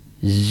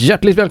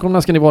Hjärtligt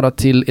välkomna ska ni vara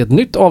till ett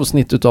nytt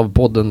avsnitt utav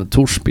podden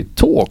Torsby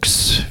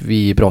Talks.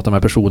 Vi pratar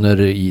med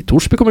personer i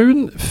Torsby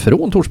kommun,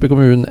 från Torsby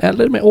kommun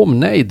eller med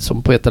omnejd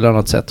som på ett eller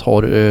annat sätt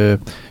har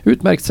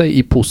utmärkt sig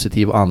i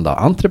positiv anda.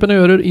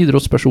 Entreprenörer,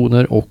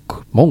 idrottspersoner och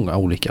många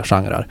olika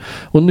genrer.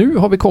 Och nu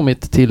har vi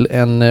kommit till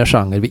en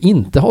genre vi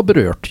inte har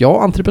berört.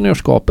 Ja,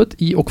 entreprenörskapet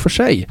i och för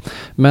sig.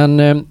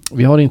 Men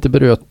vi har inte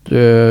berört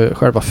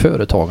själva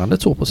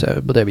företagandet så på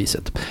det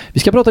viset. Vi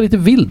ska prata lite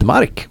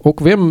Vildmark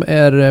och vem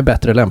är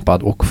bättre lämpad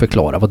och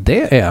förklara vad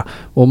det är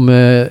om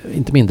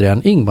inte mindre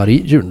än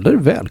IngMarie Junler.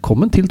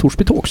 Välkommen till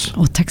Torsby Talks.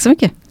 Tack så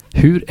mycket.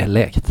 Hur är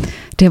läget?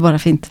 Det är bara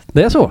fint.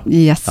 Det är så?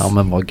 Yes. Ja,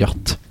 men vad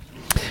gött.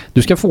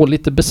 Du ska få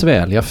lite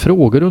besvärliga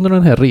frågor under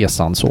den här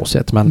resan så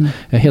sett, men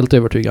jag är helt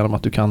övertygad om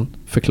att du kan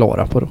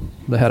förklara på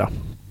det här.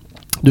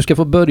 Du ska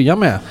få börja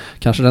med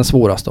kanske den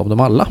svåraste av dem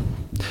alla.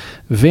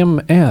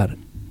 Vem är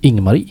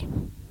IngMarie?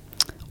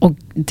 Och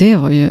det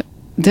har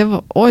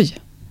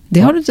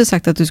du inte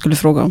sagt att du skulle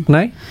fråga om.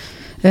 Nej.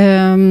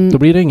 Då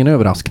blir det ingen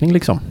överraskning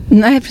liksom.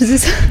 Nej,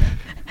 precis.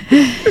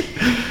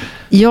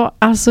 Ja,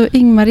 alltså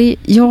IngMarie,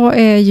 jag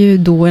är ju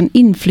då en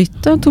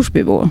inflyttad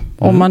Torsbybo.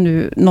 Om man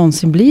nu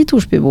någonsin blir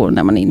Torsbybo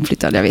när man är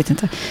inflyttad, jag vet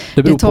inte.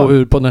 Det beror på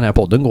hur på den här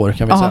podden går,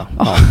 kan vi säga.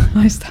 Ja,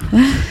 just det.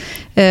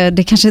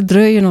 Det kanske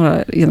dröjer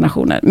några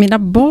generationer. Mina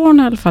barn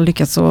har i alla fall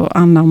lyckats att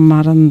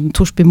anamma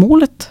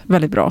Torsbymålet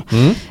väldigt bra.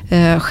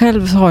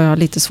 Själv har jag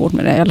lite svårt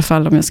med det, i alla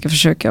fall om jag ska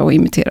försöka att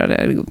imitera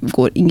det. Det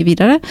går inget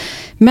vidare.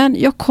 Men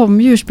jag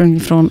kommer ju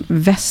ursprungligen från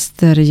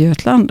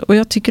Västergötland och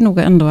jag tycker nog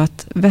ändå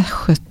att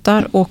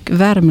västgötar och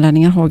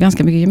värmlänningar har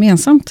ganska mycket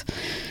gemensamt.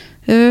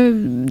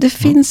 Det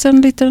finns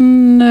en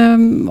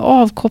liten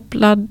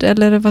avkopplad,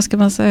 eller vad ska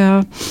man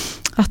säga,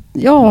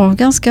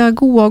 ganska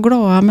goda och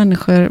glada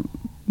människor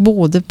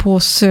både på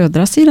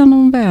södra sidan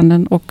om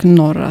Värnen och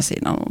norra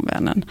sidan om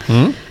Värnen.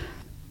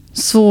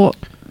 Så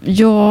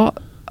jag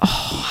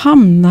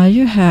hamnar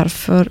ju här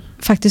för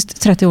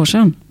faktiskt 30 år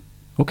sedan.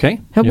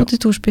 Okej. Jag har bott i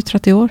Torsby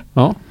 30 år.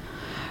 Ja.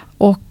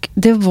 Och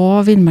det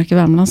var Vildmark i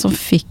Värmland som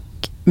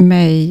fick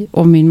mig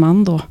och min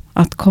man då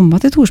att komma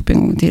till Torsby en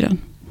gång i tiden.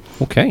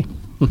 Okej.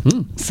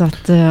 Så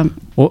att,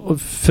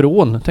 och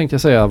från, tänkte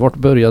jag säga, vart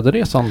började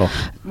resan då?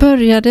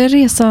 Började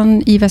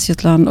resan i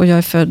Västgötland och jag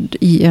är född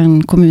i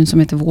en kommun som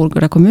heter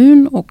Vårgårda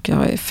kommun och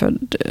jag är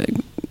född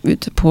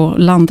ute på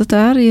landet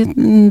där i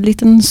en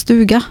liten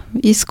stuga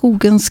i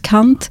skogens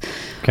kant.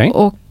 Okay.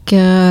 Och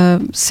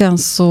sen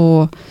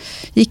så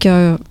gick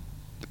jag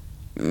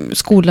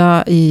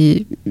skola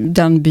i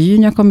den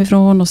byn jag kom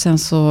ifrån och sen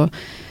så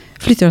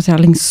flyttade jag till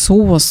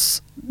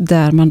Alingsås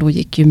där man då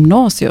gick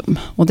gymnasium.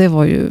 Och det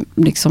var ju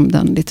liksom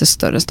den lite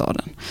större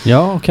staden.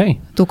 Ja, okej.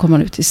 Okay. Då kom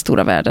man ut i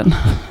stora världen,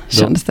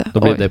 kändes det.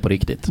 Då blev det på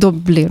riktigt. Då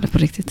blev det på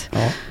riktigt.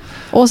 Ja.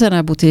 Och sen har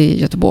jag bott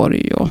i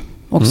Göteborg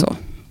också.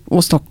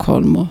 Och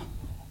Stockholm.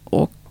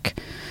 Och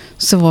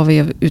så var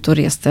vi ute och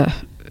reste.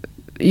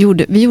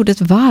 Vi gjorde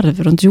ett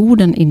varv runt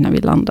jorden innan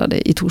vi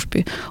landade i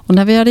Torsby. Och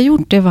när vi hade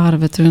gjort det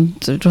varvet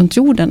runt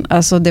jorden,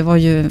 alltså det var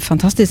ju en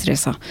fantastisk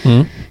resa.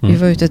 Vi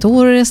var ute ett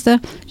år och reste.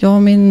 Jag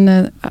och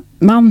min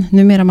man,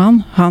 numera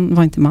man, han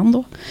var inte man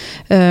då.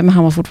 Men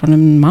han var fortfarande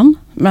en man.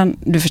 Men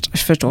du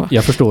förstår.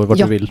 Jag förstår vad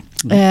du vill.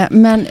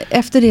 Men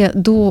efter det,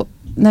 då,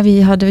 när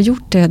vi hade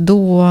gjort det,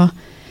 då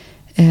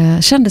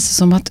kändes det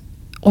som att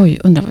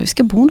undrar var vi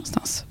ska bo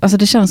någonstans. Alltså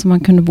det känns som man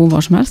kunde bo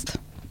var som helst.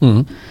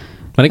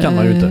 Men det kan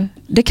man ju inte.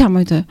 Det kan man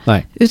ju inte.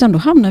 Nej. Utan då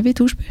hamnar vi i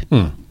Torsby.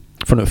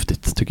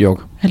 Förnuftigt, tycker jag.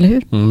 Eller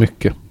hur?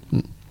 Mycket.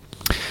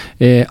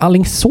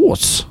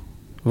 Alingsås,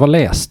 vad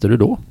läste du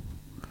då?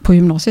 På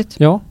gymnasiet?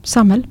 Ja.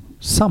 Samhäll.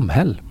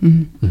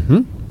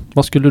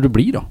 Vad skulle du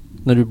bli då,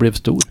 när du blev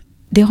stor?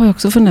 Det har jag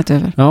också funderat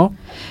över. Ja.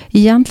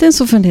 Egentligen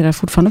så funderar jag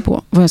fortfarande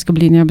på vad jag ska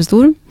bli när jag blir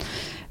stor.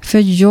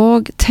 För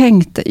jag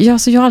tänkte, jag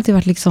har alltid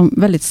varit liksom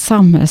väldigt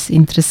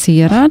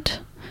samhällsintresserad.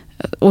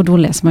 Och då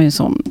läser man ju en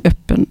sån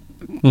öppen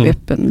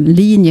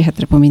linje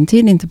heter det på min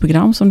tid, inte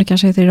program som det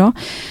kanske heter idag.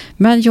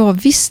 Men jag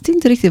visste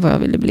inte riktigt vad jag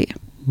ville bli.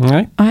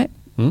 Nej.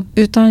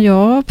 Utan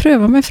jag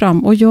prövar mig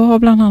fram och jag har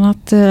bland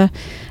annat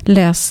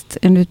läst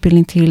en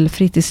utbildning till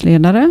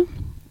fritidsledare.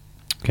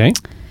 Okej.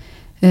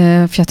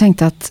 För jag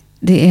tänkte att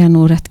det är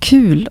nog rätt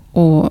kul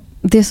och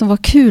det som var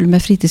kul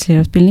med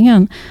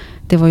fritidsledarutbildningen,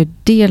 det var ju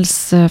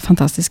dels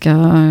fantastiska,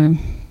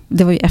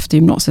 det var ju efter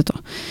gymnasiet då.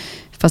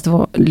 Fast det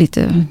var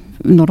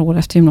några år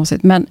efter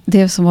gymnasiet. Men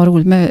det som var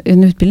roligt med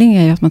en utbildning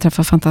är ju att man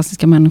träffar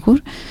fantastiska människor.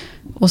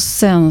 Och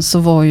sen så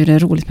var ju det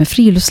roligt med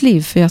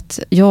friluftsliv. För att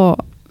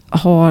jag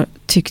har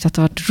tyckt att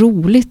det har varit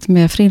roligt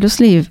med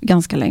friluftsliv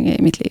ganska länge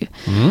i mitt liv.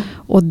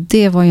 Och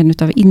det var en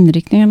av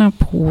inriktningarna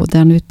på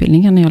den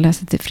utbildningen. När jag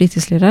läste till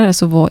fritidsledare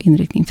så var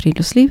inriktning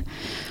friluftsliv.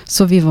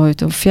 Så vi var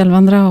ute och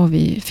fjällvandra och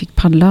vi fick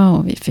paddla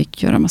och vi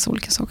fick göra massa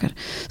olika saker.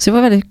 Så det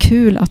var väldigt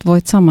kul att vara i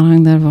ett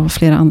sammanhang där det var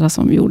flera andra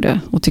som gjorde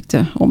och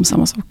tyckte om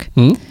samma sak.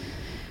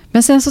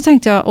 Men sen så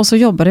tänkte jag, och så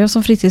jobbade jag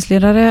som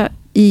fritidsledare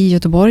i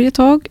Göteborg ett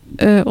tag.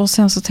 Och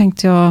sen så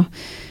tänkte jag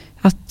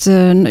att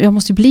jag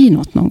måste bli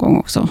något någon gång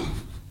också.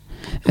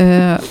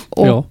 Det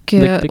kan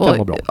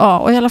vara bra. Ja,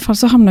 och i alla fall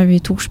så hamnade vi i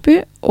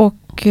Torsby och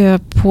och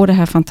på det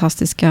här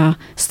fantastiska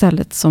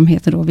stället som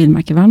heter då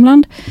Vildmark i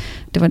Värmland.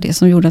 Det var det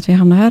som gjorde att vi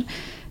hamnade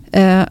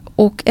här.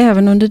 Och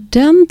även under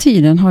den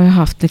tiden har jag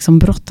haft liksom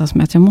brottas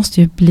med att jag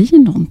måste ju bli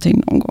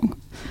någonting någon gång.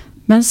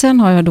 Men sen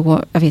har jag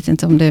då, jag vet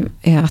inte om det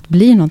är att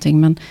bli någonting,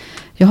 men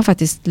jag har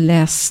faktiskt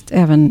läst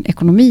även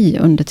ekonomi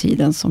under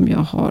tiden som jag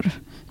har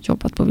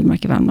jobbat på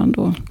Vildmark i Värmland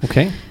och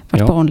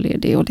varit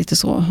barnledig och lite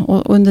så.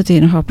 Och under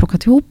tiden har jag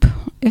plockat ihop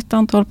ett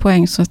antal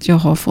poäng så att jag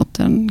har fått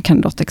en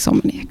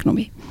kandidatexamen i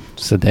ekonomi.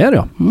 Så där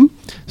ja.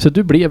 Så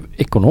du blev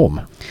ekonom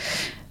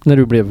när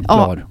du blev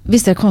klar? Ja,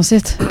 visst är det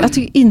konstigt. Jag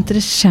tycker inte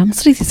det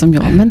känns riktigt som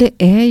jag, men det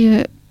är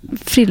ju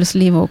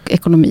friluftsliv och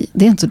ekonomi.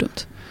 Det är inte så dumt.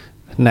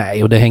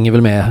 Nej, och det hänger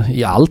väl med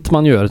i allt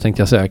man gör,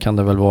 tänkte jag säga. Kan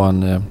det väl vara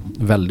en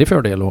väldig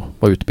fördel att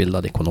vara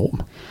utbildad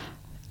ekonom?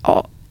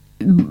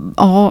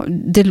 Ja,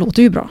 det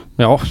låter ju bra.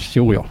 Ja.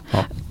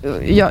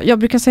 Jag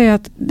brukar säga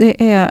att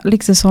det är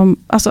liksom som,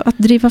 alltså att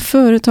driva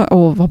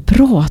företag, vad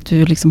bra att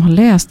du liksom har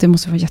läst, det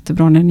måste vara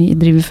jättebra när ni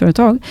driver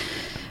företag.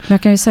 Men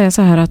jag kan ju säga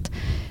så här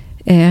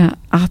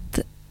att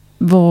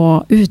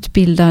vara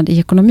utbildad i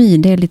ekonomi,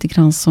 det är lite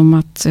grann som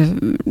att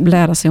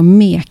lära sig att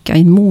meka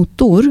en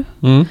motor.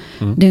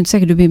 Det är inte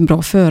säkert att du blir en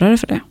bra förare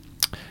för det.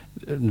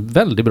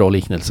 Väldigt bra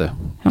liknelse.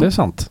 Ja. Det är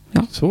sant.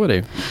 Ja. Så är det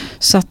ju.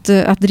 Så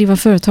att driva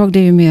företag, det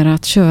är ju mer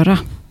att köra.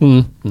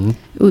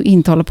 Och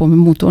inte hålla på med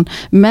motorn.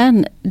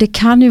 Men det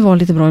kan ju vara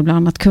lite bra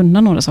ibland att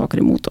kunna några saker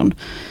i motorn.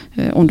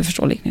 Om du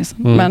förstår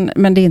liknelsen.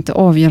 Men det är inte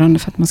avgörande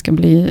för att man ska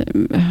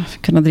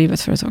kunna driva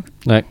ett företag.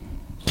 Nej.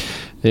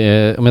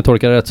 Om jag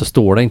tolkar det rätt så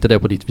står det inte det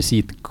på ditt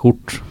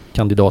visitkort,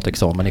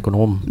 kandidatexamen,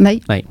 ekonom.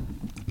 Nej.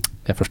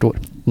 Jag förstår.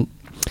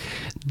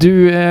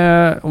 Du,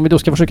 om vi då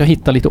ska försöka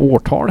hitta lite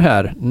årtal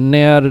här.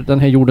 När den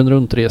här jorden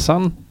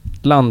runt-resan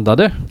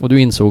landade och du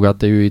insåg att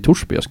det är ju i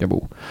Torsby jag ska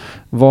bo.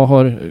 Vad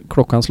har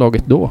klockan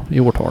slagit då i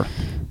årtal?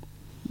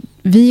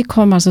 Vi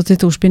kom alltså till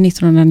Torsby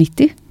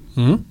 1990.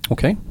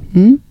 Okej.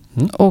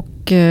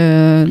 Och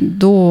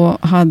då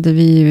hade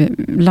vi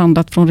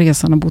landat från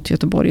resan och bott i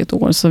Göteborg ett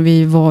år. Så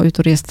vi var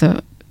ute och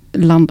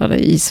landade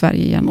i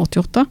Sverige igen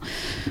 88.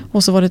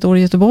 Och så var det ett år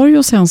i Göteborg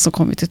och sen så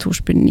kom vi till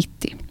Torsby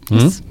 90.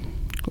 Yes.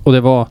 Och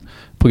det var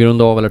på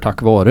grund av eller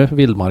tack vare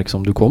Vildmark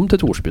som du kom till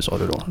Torsby, sa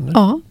du då?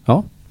 Eller?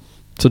 Ja.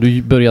 Så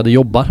du började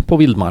jobba på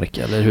Vildmark,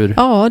 eller hur?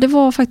 Ja, det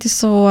var faktiskt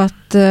så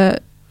att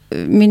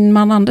min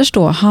man Anders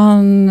då,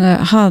 han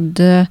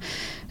hade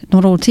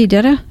några år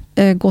tidigare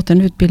gått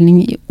en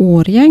utbildning i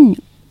Årjäng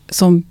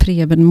som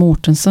Preben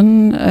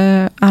Mårtensen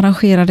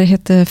arrangerade,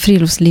 hette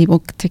Friluftsliv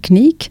och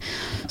teknik.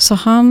 Så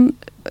han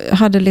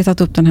hade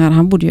letat upp den här,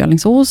 han bodde i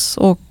Alingsås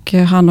och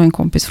han och en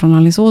kompis från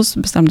Alingsås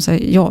bestämde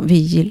sig, vi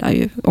gillar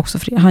ju också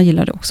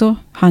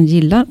han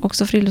gillar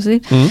också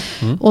friluftsliv.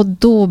 Och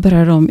då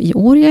började de i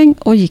Årjäng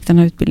och gick den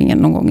här utbildningen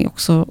någon gång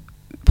också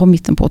på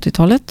mitten på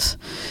 80-talet.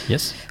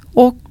 Yes.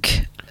 Och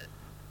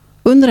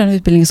under den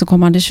utbildningen så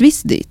kom Anders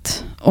Wiss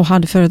dit och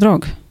hade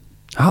föredrag.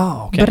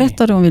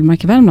 Berättade om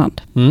Vildmark i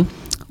Värmland.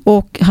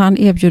 Och han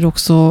erbjuder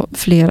också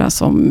flera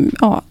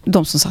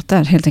de som satt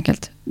där helt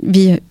enkelt.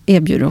 Vi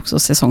erbjuder också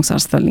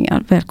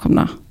säsongsanställningar.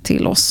 Välkomna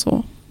till oss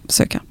och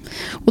söka.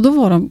 Och då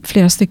var de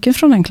flera stycken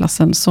från den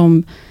klassen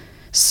som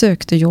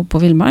sökte jobb på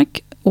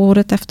Vildmark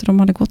året efter de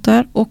hade gått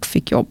där och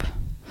fick jobb.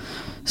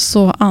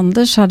 Så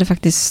Anders hade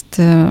faktiskt,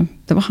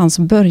 det var han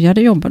som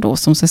började jobba då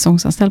som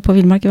säsongsanställd på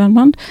Vildmark i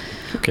Värmland.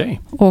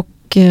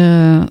 Och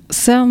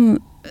sen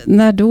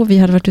när då vi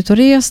hade varit ute och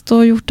rest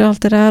och gjort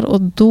allt det där,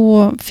 och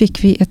då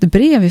fick vi ett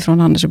brev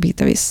ifrån Anders och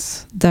Birgitta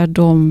Wiss där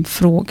de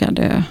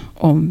frågade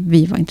om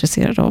vi var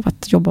intresserade av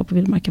att jobba på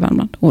Vildmark i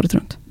Värmland året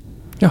runt.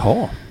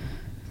 Jaha.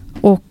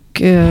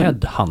 Och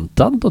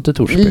headhuntad då till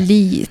Torsby?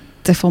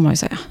 Lite får man ju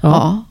säga.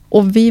 Ja.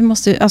 Och vi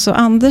måste, alltså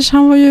Anders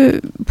han var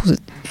ju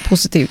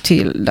positiv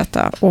till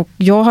detta, och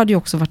jag hade ju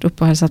också varit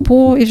uppe och hälsat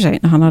på i och för sig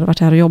när han hade varit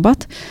här och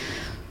jobbat.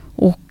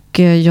 Och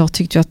jag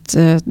tyckte ju att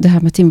det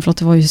här med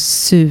timmerflotte var ju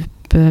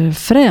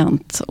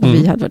superfränt, och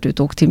vi hade varit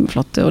ute och åkt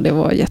timmerflotte och det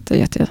var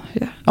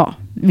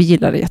vi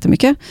gillade det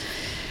jättemycket.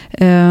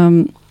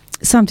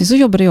 Samtidigt så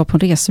jobbade jag på en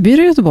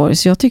resebyrå i Göteborg,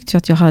 så jag tyckte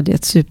att jag hade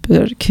ett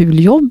superkul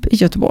jobb i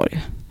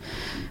Göteborg.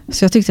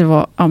 Så jag tyckte det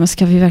var, men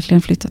ska vi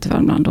verkligen flytta till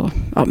Värmland då?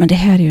 Ja, men det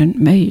här är ju en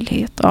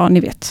möjlighet. Ja, ni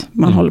vet,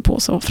 man håller på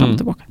så fram och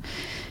tillbaka.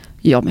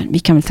 Ja, men vi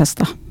kan väl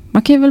testa.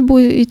 Man kan ju väl bo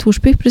i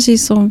Torsby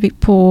precis som vi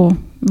på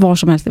var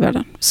som helst i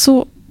världen.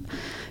 Så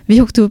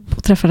vi åkte upp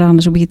och träffade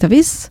Anders och Birgitta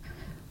Wiss.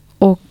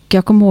 Och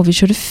jag kommer ihåg, vi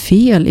körde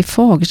fel i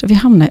Fagersta. Vi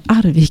hamnade i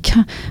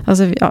Arvika.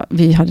 Alltså,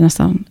 vi hade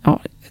nästan,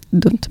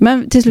 dumt.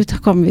 Men till slut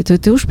kom vi till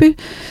Torsby.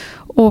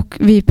 Och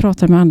vi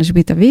pratade med Anders och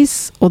Birgitta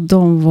Wiss. Och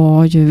de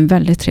var ju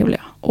väldigt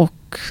trevliga.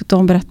 Och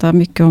de berättade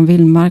mycket om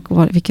Vildmark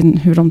och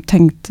hur de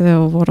tänkte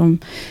och vad de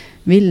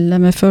ville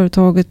med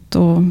företaget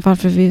och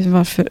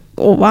varför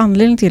och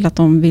anledningen till att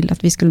de ville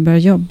att vi skulle börja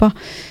jobba,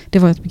 det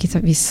var att Birgitta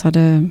Wiss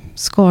hade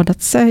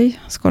skadat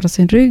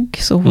sin rygg,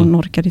 så hon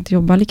orkade inte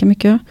jobba lika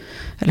mycket,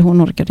 eller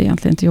hon orkade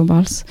egentligen inte jobba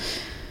alls,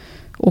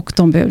 och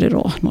de behövde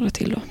då några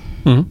till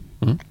då.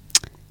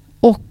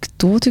 Och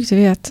då tyckte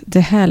vi att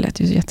det här lät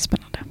ju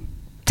jättespännande.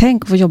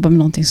 Tänk att få jobba med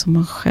någonting som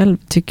man själv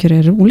tycker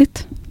är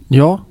roligt.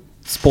 Ja,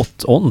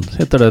 spot on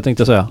heter det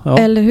tänkte jag säga. Ja.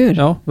 Eller hur?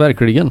 Ja,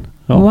 verkligen.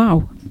 Ja.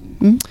 Wow.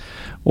 Mm.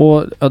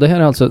 Och ja, det här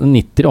är alltså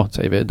 90 då,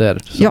 säger vi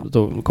där. Så Ja.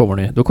 då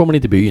kommer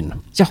ni till byn.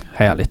 Ja.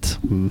 Härligt.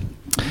 Mm.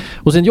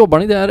 Och sen jobbar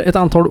ni där ett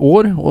antal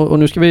år och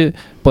nu ska vi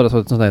bara ta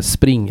ett sånt här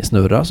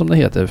springsnurra som det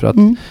heter, för att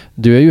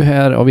du är ju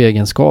här av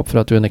egenskap för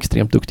att du är en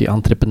extremt duktig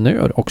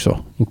entreprenör också.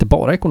 Inte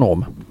bara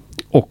ekonom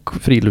och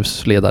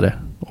friluftsledare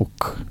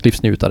och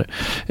livsnjutare.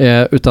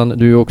 Utan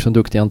du är också en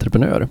duktig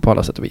entreprenör på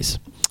alla sätt och vis.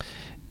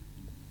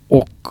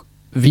 Och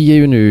vi är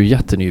ju nu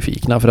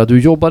jättenyfikna för att du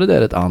jobbade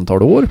där ett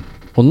antal år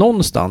och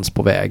någonstans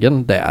på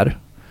vägen där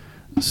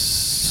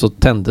så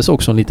tändes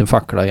också en liten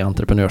fackla i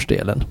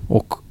entreprenörsdelen.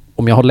 Och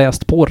om jag har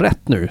läst på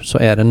rätt nu så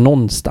är det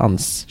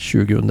någonstans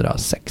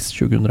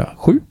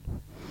 2006-2007?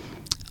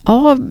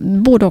 Ja,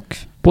 både och.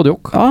 Både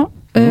och? Ja.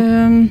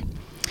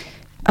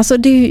 Alltså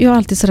det är ju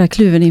alltid sådär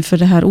kluven inför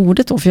det här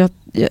ordet då, för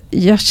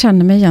jag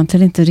känner mig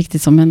egentligen inte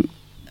riktigt som en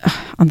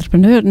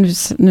entreprenör.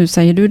 Nu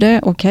säger du det,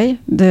 okej.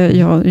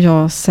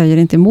 Jag säger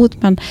inte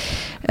emot, men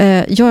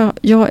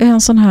jag är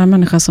en sån här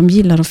människa som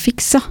gillar att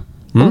fixa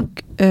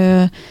och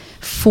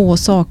få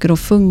saker att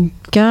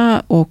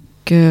funka och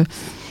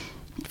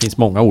det finns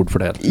många ord för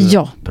det.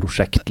 Ja.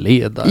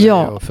 Projektledare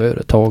och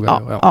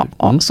företagare.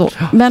 Så.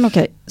 Men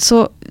okej.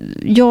 Så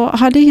jag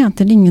hade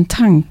egentligen ingen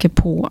tanke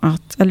på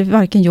att, eller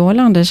varken jag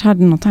eller Anders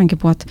hade någon tanke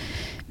på att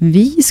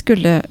vi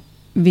skulle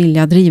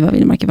vilja driva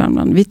Vildmark i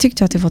Värmland. Vi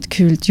tyckte att det var ett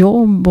kul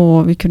jobb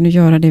och vi kunde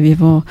göra det vi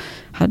var,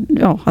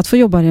 att få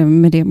jobba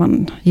med det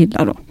man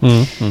gillar då.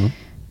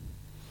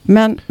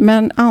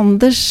 Men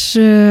Anders,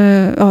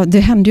 det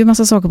hände ju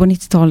massa saker på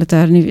 90-talet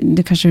där,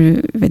 det kanske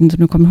du vet inte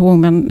om du kommer ihåg,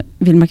 men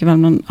Vildmark i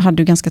Värmland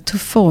hade ju ganska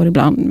tuffa år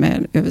ibland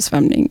med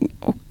översvämning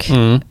och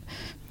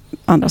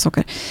andra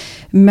saker.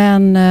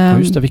 Men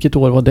just det, vilket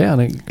år var det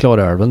när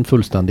Klarälven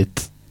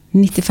fullständigt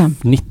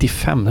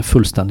 95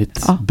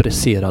 fullständigt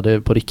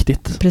bräserade på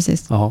riktigt.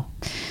 Precis. Ja.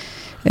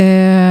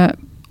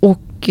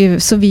 Och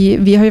så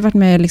vi har ju varit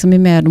med liksom i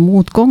med- och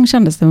motgång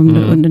kändes det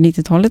under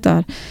 90-talet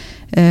där.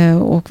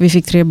 Och vi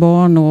fick 3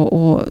 barn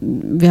och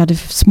vi hade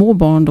små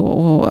barn då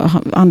och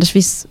Anders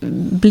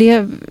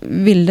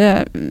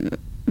ville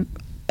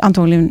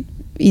antagligen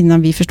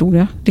innan vi förstod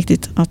det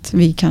riktigt att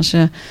vi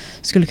kanske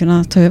skulle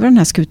kunna ta över den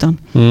här skutan.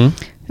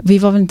 Vi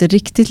var väl inte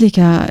riktigt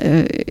lika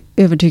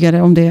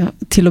övertygade om det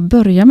till att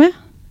börja med.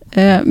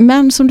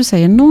 Men som du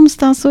säger,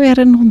 någonstans så är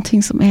det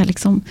någonting som är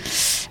liksom,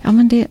 ja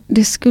men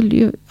det skulle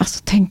ju,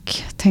 alltså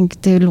tänk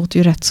det låter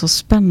ju rätt så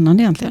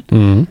spännande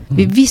egentligen.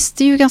 Vi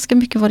visste ju ganska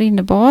mycket vad det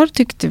innebar,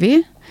 tyckte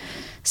vi.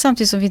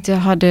 Samtidigt som vi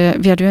hade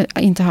ju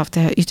inte haft det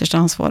här yttersta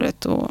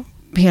ansvaret och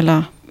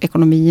hela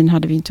ekonomin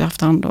hade vi inte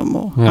haft hand om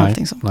och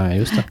allting sånt. Nej,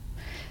 just det.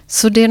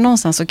 Så det är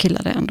någonstans så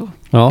killar det ändå.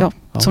 Ja.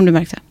 Som du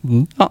märkte.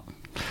 Ja.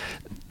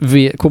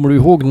 Kommer du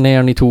ihåg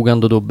när ni tog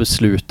ändå då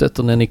beslutet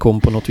och när ni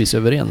kom på något vis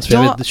överens? För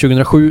jag vet,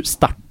 2007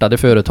 startade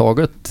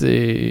företaget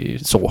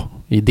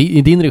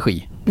i din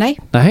regi. Nej.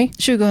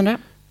 2000.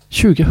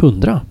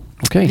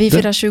 Okej. Vi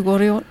firar 20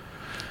 år i år.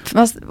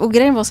 Och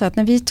grejen var så att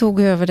när vi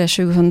tog över det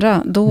 2000,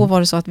 då var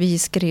det så att vi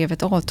skrev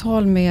ett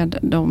avtal med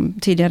de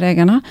tidigare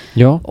ägarna.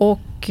 Ja.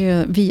 Och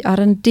vi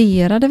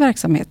arrenderade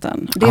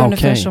verksamheten. Det är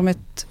ungefär som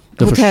ett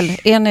hotell.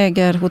 En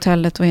äger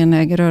hotellet och en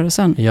äger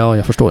rörelsen. Ja,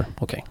 jag förstår.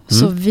 Okay.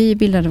 Så vi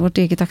bildade vårt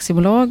eget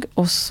aktiebolag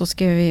och så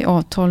skrev vi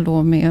avtal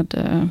då med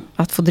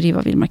att få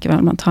driva Vildmark i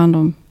Värmland. Ta hand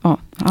om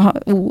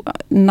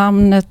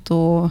namnet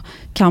och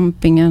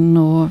campingen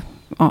och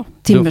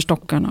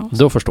timmerstockarna.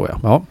 Då förstår jag.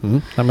 Ja.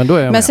 Ja, men då är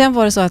jag men med. Sen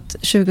var det så att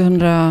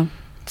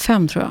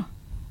 2005 tror jag.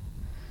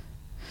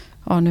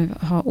 Ja, nu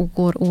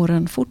går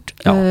åren fort.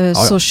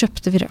 Så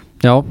köpte vi det.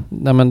 Ja,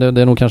 men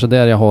det är nog kanske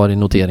där jag har i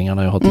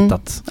noteringarna. Jag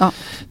har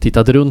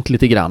tittat runt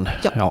lite grann.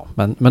 Ja,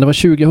 men det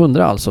var 2000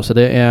 alltså. Så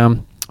det är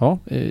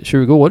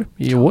 20 år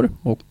i år.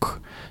 Och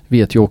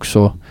vet ju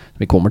också,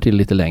 vi kommer till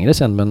lite längre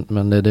sen,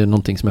 men det är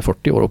någonting som är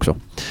 40 år också.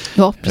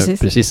 Ja,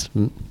 precis.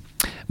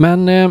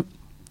 Men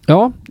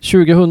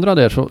 2000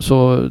 där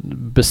så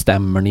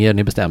bestämmer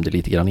ni bestämde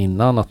lite grann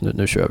innan att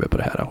nu kör vi på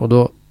det här. Och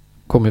då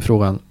kommer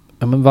frågan,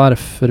 men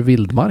varför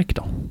Vildmark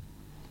då?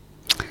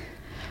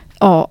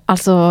 Ja,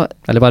 alltså...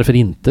 Eller varför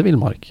inte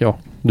Vildmark? Ja,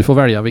 du får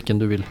välja vilken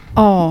du vill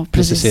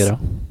precisera.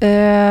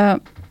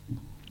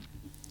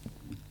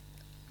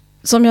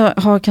 Som jag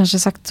har kanske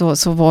sagt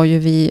så var ju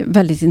vi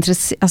väldigt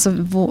intresserade.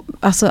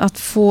 Alltså att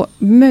få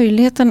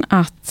möjligheten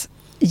att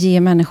ge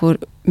människor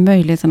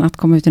möjligheten att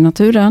komma ut i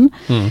naturen.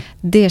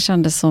 Det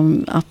kändes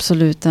som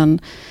absolut en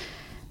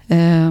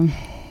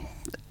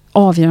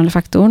avgörande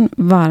faktorn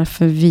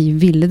varför vi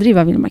ville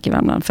driva Vildmark i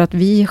Värmland. För att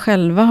vi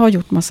själva har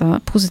gjort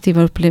massa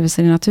positiva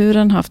upplevelser i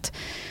naturen.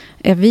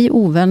 Är vi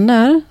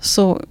ovänner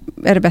så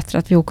är det bättre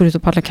att vi åker ut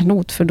och paddlar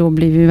kanot, för då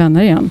blir vi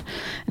vänner igen.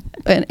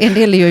 En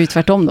del gör ju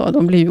tvärtom då.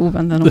 De blir ju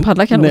ovänner när de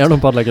paddlar kanot. När de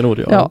paddlar kanot,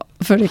 ja.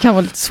 För det kan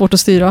vara lite svårt att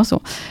styra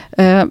så.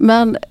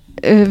 Men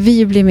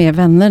vi blir mer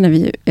vänner när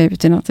vi är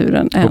ute i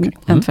naturen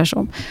än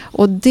tvärsom.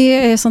 Och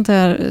det är sånt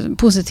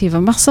där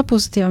massa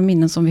positiva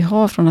minnen som vi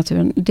har från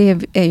naturen.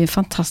 Det är ju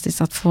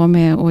fantastiskt att få vara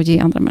med och ge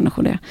andra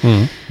människor det.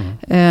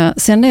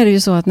 Sen är det ju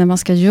så att när man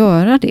ska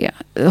göra det,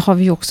 har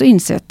vi ju också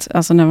insett,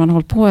 alltså när man har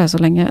hållit på här så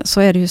länge,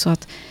 så är det ju så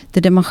att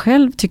det man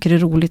själv tycker är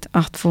roligt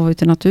att få vara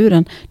ute i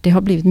naturen, det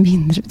har blivit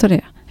mindre utav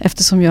det.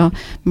 Eftersom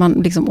man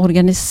liksom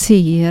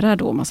organiserar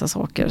då massa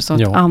saker så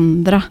att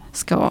andra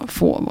ska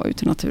få vara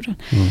ute i naturen.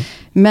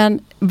 Men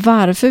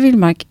varför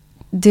Vildmark?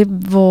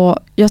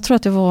 Jag tror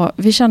att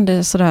vi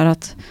kände sådär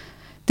att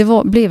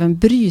blev en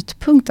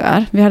brytpunkt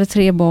där. Vi hade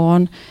 3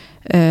 barn,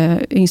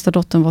 yngsta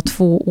dottern var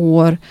 2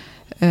 år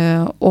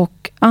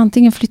och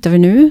antingen flyttar vi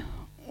nu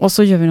och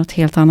så gör vi något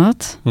helt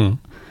annat.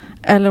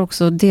 Eller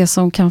också det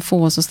som kan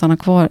få oss att stanna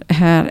kvar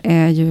här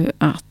är ju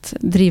att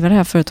driva det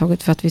här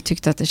företaget för att vi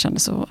tyckte att det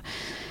kändes så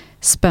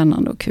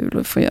spännande och kul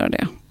att få göra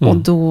det. Och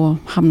då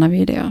hamnar vi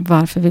i det.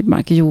 Varför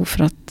Vildmark? Jo,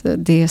 för att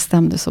det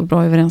stämde så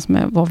bra överens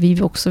med vad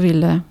vi också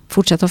ville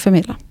fortsätta att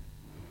förmedla.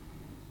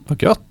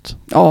 Vad gött.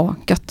 Ja,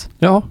 gött.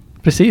 Ja,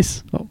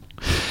 precis. Ja.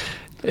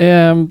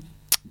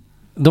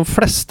 De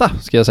flesta,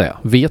 ska jag säga,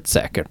 vet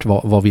säkert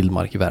vad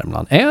Vildmark i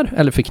Värmland är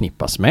eller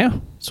förknippas med.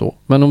 Så.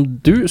 Men om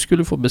du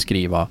skulle få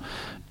beskriva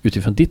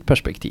utifrån ditt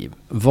perspektiv,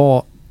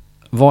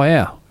 vad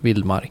är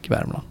Vildmark i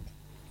Värmland?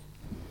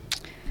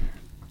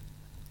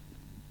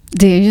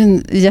 Det är ju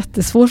en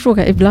jättesvår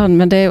fråga ibland,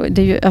 men det är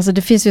ju, alltså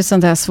det finns ju ett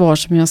sånt där svar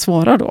som jag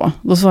svarar då.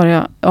 Då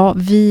svarar jag,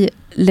 vi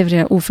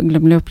levererar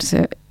oförglömliga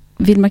upplevelser.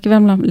 Vildmark i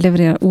Värmland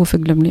levererar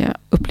oförglömliga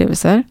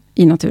upplevelser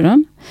i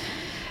naturen.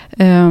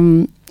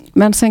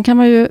 Men sen kan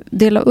man ju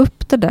dela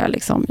upp det där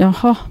liksom.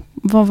 Jaha,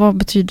 vad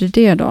betyder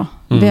det då?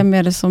 Vem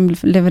är det som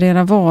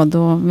levererar vad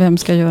och vem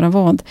ska göra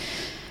vad?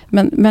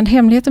 Men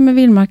hemligheten med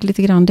Vildmark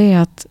lite grann, det är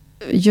att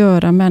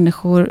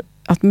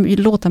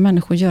låta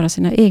människor göra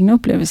sina egna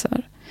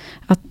upplevelser.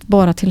 Att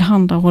bara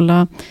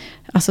tillhandahålla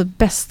alltså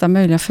bästa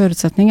möjliga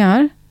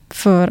förutsättningar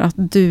för att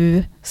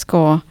du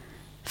ska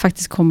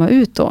faktiskt komma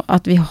ut då.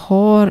 Att vi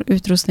har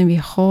utrustning,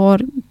 vi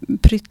har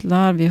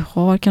pryttlar, vi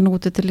har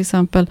kanoter till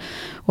exempel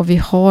och vi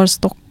har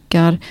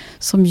stockar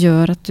som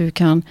gör att du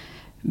kan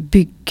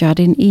bygga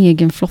din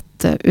egen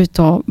flotte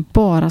utav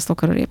bara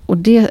stockar och rep. Och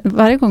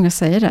varje gång jag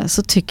säger det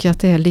så tycker jag att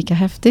det är lika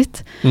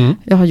häftigt.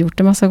 Jag har gjort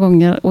det massa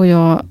gånger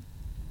och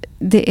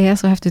det är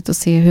så häftigt att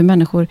se hur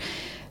människor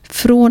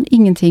från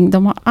ingenting,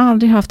 de har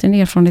aldrig haft en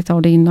erfarenhet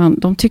av det innan.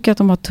 De tycker att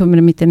de har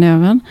tummen mitt i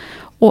näven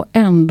och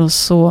ändå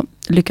så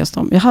lyckas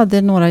de. Jag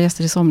hade några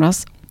gäster i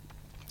somras.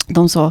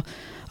 De sa,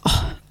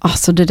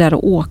 alltså det där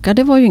att åka,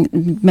 det var ju inget,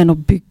 men att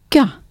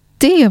bygga,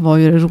 det var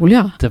ju det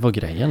roliga. Det var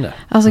grejen där.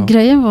 Alltså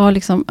grejen var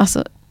liksom,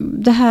 alltså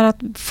det här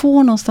att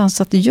få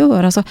någonstans att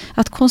göra, alltså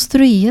att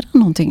konstruera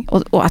någonting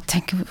och att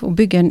tänka och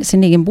bygga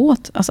sin egen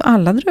båt. Alltså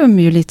alla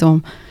drömmer ju lite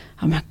om,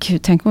 ja men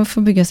gud, tänk om man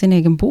får bygga sin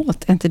egen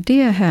båt. Är inte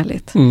det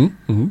härligt?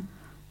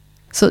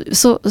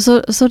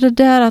 Så det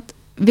där att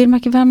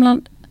Vildmark i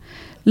Värmland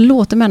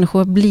låter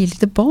människor bli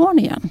lite barn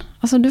igen.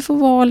 Alltså du får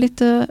vara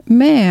lite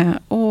med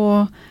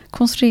och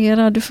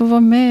konstruera, du får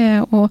vara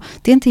med och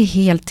det är inte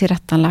helt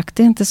tillrättalagt.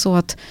 Det är inte så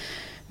att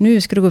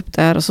nu ska du gå upp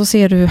där och så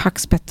ser du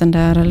hackspetten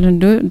där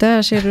eller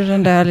där ser du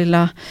den där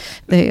lilla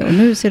och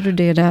nu ser du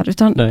det där.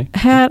 Utan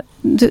här,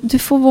 du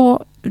får vara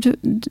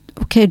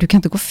okej, du kan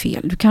inte gå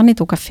fel. Du kan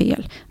inte åka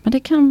fel. Men det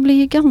kan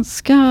bli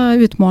ganska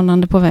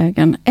utmanande på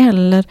vägen.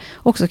 Eller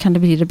också kan det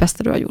bli det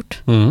bästa du har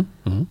gjort.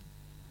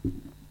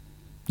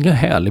 Det är en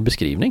härlig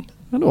beskrivning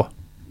ändå,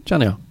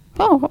 känner jag.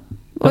 Ja,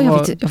 och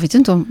jag vet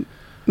inte om...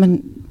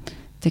 Men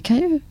det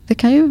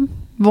kan ju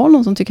vara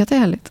någon som tycker att det är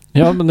härligt.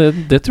 Ja,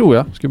 men det tror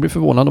jag. Skulle bli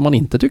förvånad om man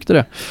inte tyckte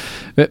det.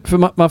 För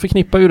man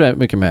förknippar ju det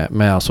mycket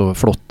med alltså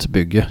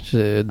flottbygge.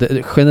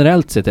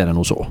 Generellt sett är det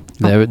nog så.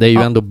 Ja. Det är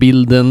ju ändå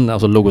bilden,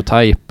 alltså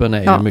logotypen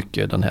är ju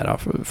mycket den här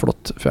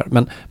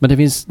flottfärden. Men det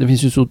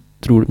finns ju så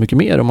otroligt mycket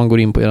mer om man går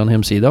in på er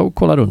hemsida och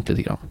kollar runt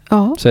lite grann.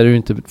 Ja. Så är det ju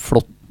inte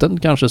flotten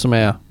kanske som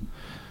är,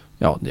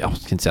 jag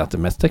ska inte säga att det är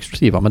mest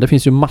exklusiva, men det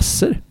finns ju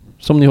massor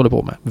som ni håller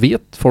på med.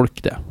 Vet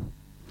folk det?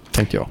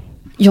 Tänkte jag.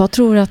 Jag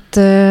tror att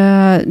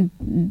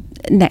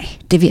nej,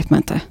 det vet man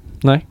inte.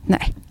 Nej.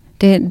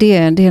 Det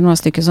är några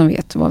stycken som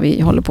vet vad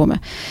vi håller på med.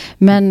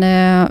 Men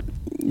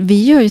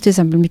vi gör ju till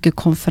exempel mycket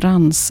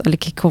konferens eller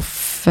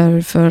kick-off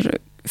för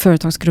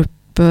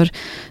företagsgrupper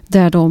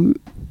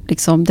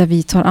där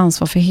vi tar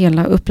ansvar för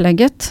hela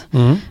upplägget.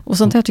 Och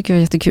sånt här tycker jag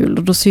är jättekul.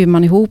 Och då syr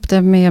man ihop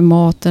det med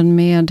maten,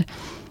 med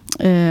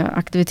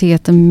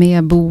aktiviteten,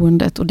 med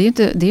boendet. Och det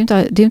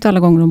är inte alla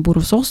gånger de bor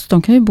hos oss.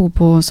 De kan ju bo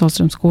på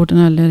Salströmsgården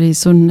eller i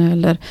Sunne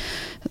eller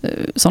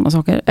sådana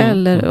saker.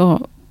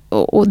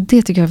 Och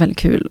det tycker jag är väldigt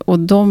kul. Och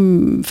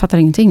de fattar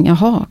ingenting.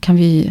 Jaha, kan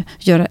vi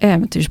göra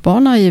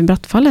äventyrsbana i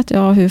Brattfallet?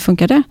 Ja, hur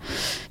funkar det?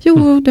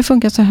 Jo, det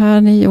funkar så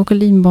här. Ni åker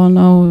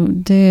linbana och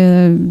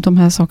de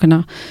här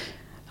sakerna.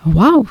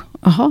 Wow,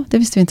 jaha, det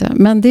visste vi inte.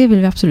 Men det vill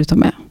vi absolut ha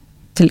med,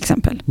 till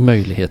exempel.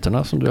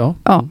 Möjligheterna som du har.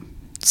 Ja.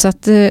 Så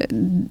att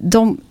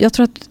jag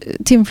tror att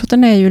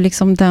timmerflotten är ju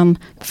liksom den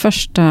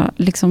första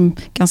liksom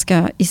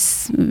ganska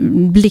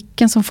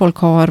blicken som folk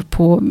har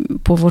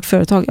på vårt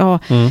företag.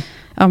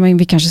 Ja, men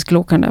vi kanske skulle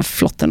åka den där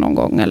flotten någon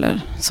gång,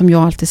 eller som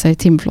jag alltid säger,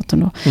 timmerflotten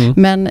då.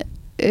 Men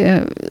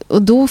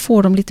och då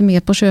får de lite mer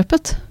på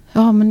köpet.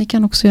 Ja, men ni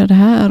kan också göra det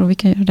här och vi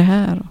kan göra det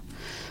här och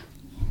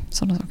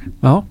sådana saker.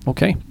 Ja,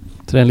 okej.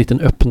 Så det är en liten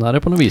öppnare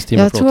på något vis,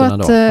 timmerflotten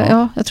då?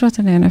 Ja, jag tror att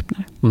den är en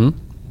öppnare.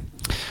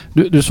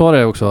 Du sa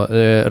det också,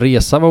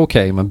 resa var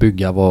okej, men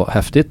bygga var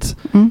häftigt.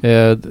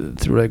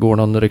 Tror det går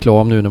någon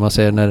reklam nu när man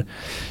ser när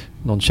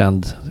någon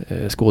känd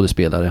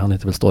skådespelare, han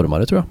heter väl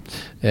Stormare tror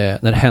jag,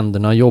 när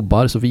händerna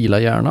jobbar så vilar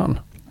hjärnan.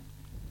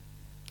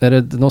 Är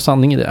det någon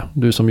sanning i det?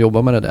 Du som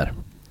jobbar med det där.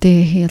 Det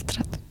är helt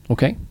rätt.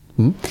 Okej.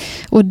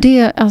 Och det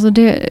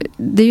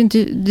är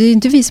ju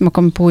inte vi som har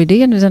kommit på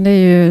idén, utan det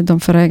är ju de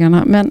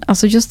förägarna. Men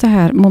alltså just det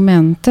här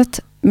momentet,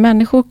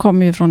 människor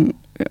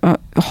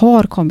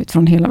har kommit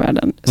från hela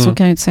världen. Så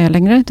kan jag inte säga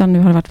längre, utan nu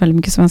har det varit väldigt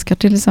mycket svenskar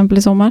till exempel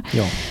i sommar.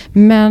 Ja.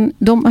 Men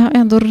de har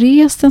ändå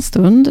rest en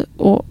stund,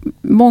 och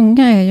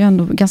många är ju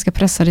ändå ganska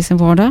pressade i sin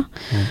vardag.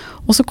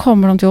 Och så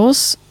kommer de till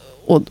oss,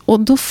 och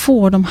då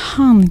får de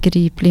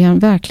handgripligen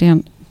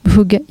verkligen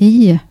hugga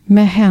i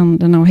med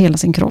händerna och hela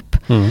sin kropp.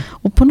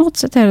 Och på något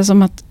sätt är det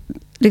som att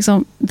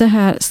liksom, det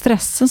här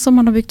stressen som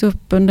man har byggt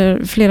upp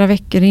under flera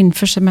veckor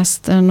inför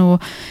semestern,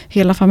 och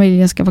hela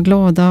familjen ska vara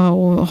glada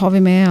och har vi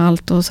med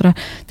allt och sådär.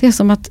 Det är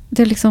som att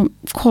det liksom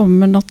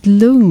kommer något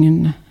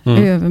lugn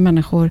över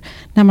människor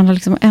när man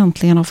liksom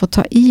äntligen har fått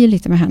ta i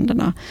lite med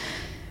händerna.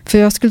 För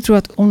jag skulle tro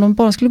att om de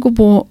bara skulle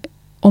gå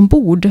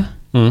ombord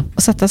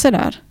och sätta sig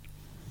där,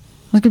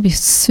 de skulle bli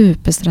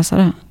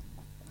superstressade.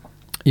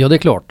 Ja, det är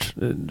klart.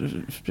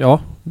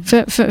 Ja.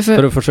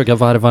 För att försöka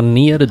varva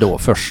ner det då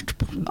först.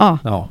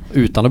 Ja,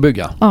 utan att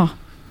bygga. Ja.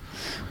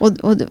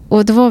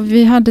 Och det var,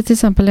 vi hade till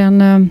exempel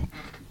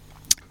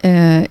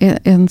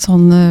en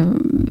sån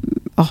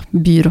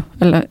byrå,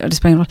 eller det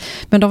spelar ingen roll.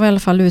 Men de var i alla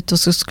fall ute och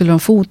så skulle de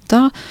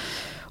fota,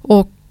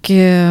 och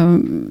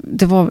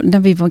det var när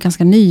vi var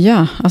ganska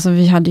nya. Alltså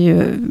vi hade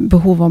ju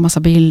behov av massa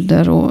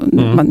bilder och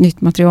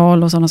nytt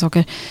material och sådana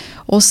saker.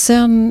 Och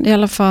sen i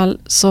alla fall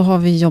så har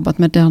vi jobbat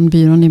med den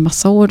byrån i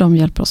massa år. De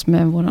hjälper oss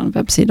med vår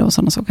webbsida och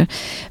sådana saker.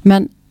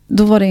 Men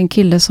då var det en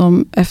kille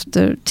som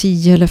efter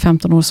 10 eller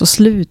 15 år så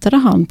slutade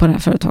han på det här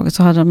företaget.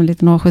 Så hade de en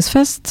liten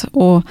avskedsfest,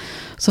 och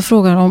så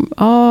frågade de,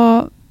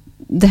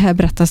 det här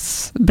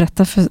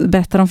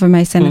berättar de för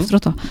mig sen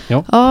efteråt då.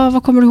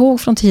 Vad kommer du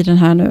ihåg från tiden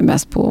här nu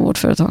mest på vårt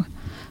företag?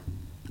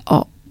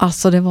 Ja,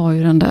 alltså det var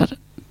ju den där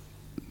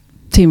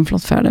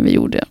timmerflottfärden vi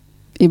gjorde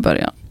i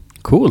början.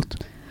 Coolt.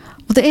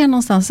 Och det är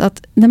någonstans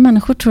att när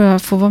människor, tror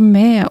jag, får vara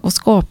med och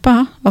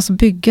skapa, alltså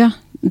bygga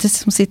det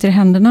som sitter i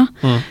händerna,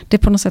 det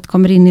på något sätt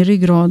kommer in i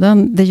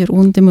ryggraden, det gör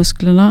ont i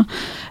musklerna,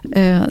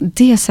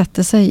 det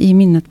sätter sig i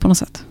minnet på något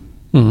sätt.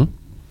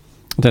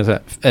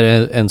 Är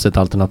det ens ett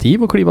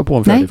alternativ att kliva på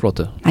en färdig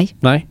flotte?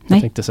 Nej,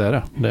 jag tänkte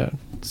säga det.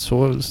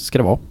 Så ska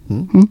det vara.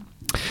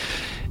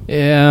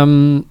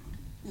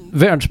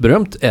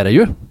 Världsberömt är det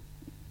ju,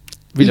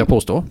 vill jag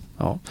påstå.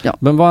 Ja.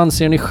 Men vad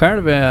anser ni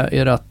själv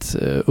är ert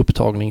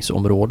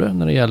upptagningsområde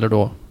när det gäller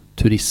då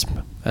turism?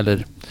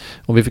 Eller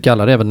om vi får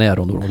kalla det även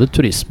närområde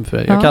turism.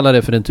 För jag kallar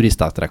det för en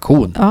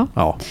turistattraktion.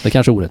 Ja, det är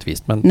kanske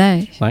orättvist. Men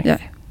nej. Ja,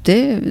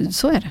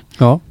 så är det.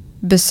 Ja.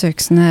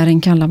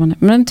 Besöksnäring kallar man det.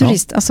 Men en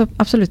turist, alltså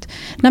absolut.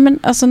 Nej, men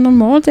alltså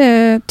normalt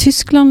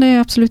Tyskland är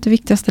absolut det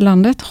viktigaste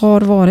landet.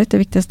 Har varit det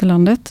viktigaste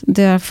landet.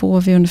 Där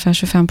får vi ungefär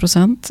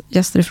 25%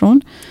 gäster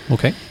ifrån.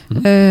 Okej.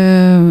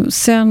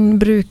 Sen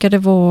brukar det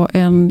vara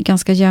en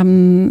ganska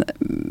jämn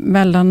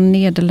mellan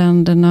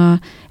Nederländerna,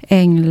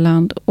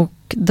 England och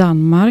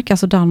Danmark.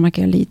 Alltså Danmark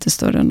är lite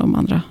större än de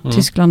andra.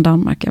 Tyskland,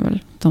 Danmark är väl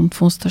de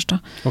två största.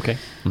 Okej.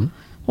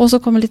 Och så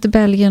kommer lite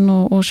Belgien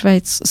och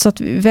Schweiz. Så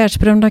att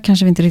världsberömda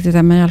kanske vi inte riktigt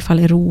är, men i alla fall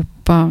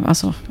Europa,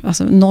 alltså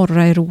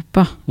norra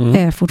Europa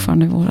är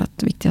fortfarande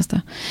vårt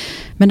viktigaste.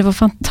 Men det var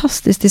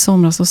fantastiskt i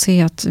somras att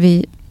se att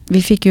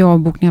vi fick ju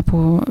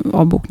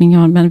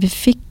avbokningar, men vi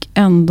fick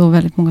ändå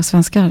väldigt många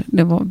svenskar.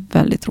 Det var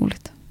väldigt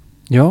roligt.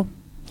 Ja.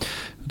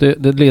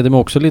 Det leder mig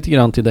också lite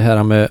grann till det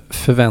här med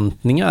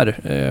förväntningar.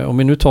 Om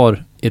vi nu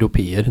tar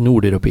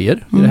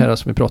nordeuropeer i det här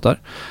som vi pratar.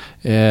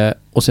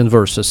 Och sen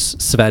versus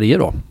Sverige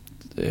då.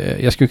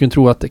 Jag skulle kunna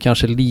tro att det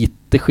kanske är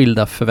lite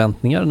skilda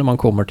förväntningar när man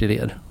kommer till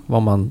er.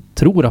 Vad man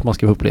tror att man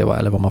ska uppleva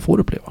eller vad man får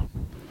uppleva.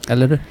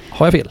 Eller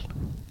har jag fel?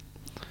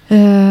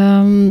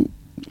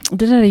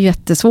 Det där är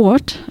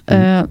jättesvårt.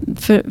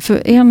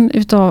 För en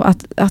utav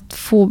att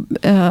få...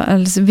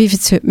 alltså vi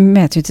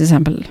mäter ju till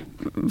exempel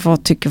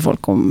vad tycker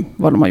folk om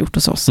vad de har gjort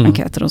hos oss,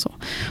 enkäter och så.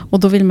 Och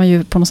då vill man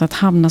ju på något sätt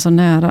hamna så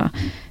nära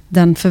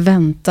den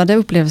förväntade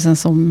upplevelsen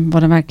som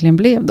vad den verkligen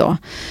blev då.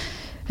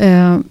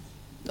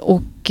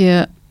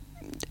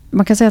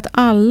 Man kan säga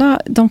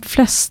att de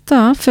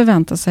flesta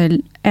förväntar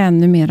sig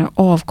ännu mera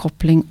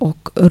avkoppling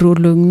och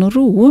lugn och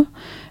ro.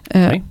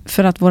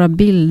 För att våra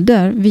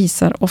bilder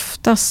visar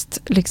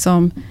oftast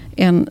liksom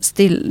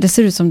det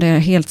ser ut som det är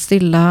helt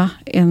stilla,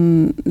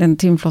 en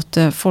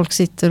timmerflotte, folk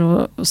sitter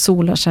och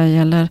solar sig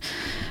eller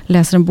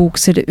läser en bok,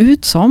 ser det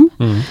ut som.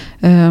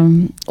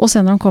 Och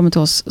sen när de kommer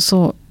till oss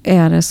så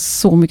är det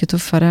så mycket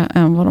tuffare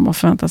än vad de har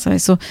förväntat sig.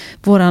 Så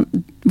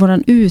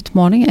våran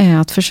utmaning är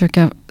att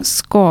försöka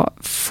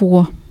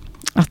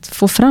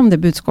få fram det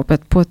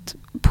budskapet på ett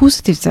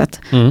positivt sätt.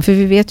 För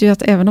vi vet ju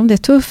att även om det är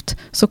tufft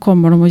så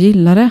kommer de att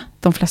gilla det,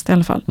 de flesta i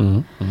alla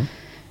fall.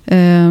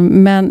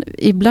 Men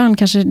ibland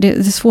kanske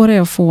det svåra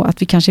är att få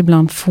att vi kanske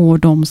ibland får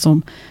de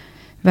som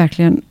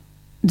verkligen,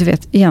 du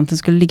vet, egentligen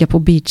skulle ligga på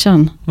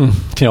beachen.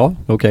 Ja,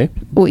 okej.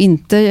 Och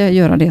inte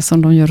göra det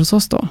som de gör hos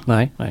oss då.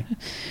 Nej.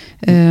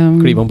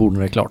 Kliva ombord när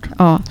det är klart.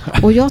 Ja,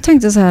 och jag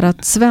tänkte så här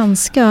att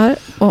svenskar,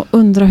 och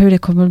undrar hur det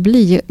kommer att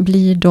bli,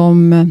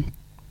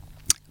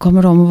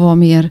 kommer de att vara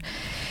mer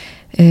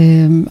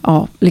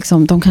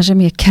liksom, de kanske är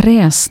mer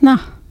kräsna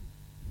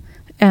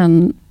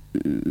än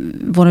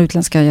våra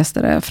utländska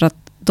gäster är. För att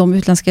de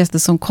utländska gäster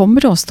som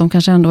kommer till oss, de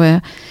kanske ändå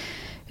är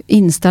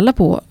inställda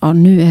på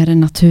nu är det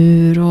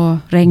natur och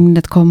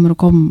regnet kommer att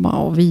komma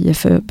och vi är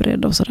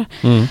förberedda och sådär.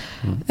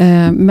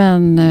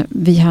 Men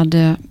vi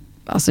hade,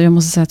 alltså jag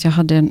måste säga att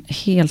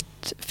jag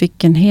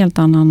fick en helt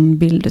annan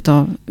bild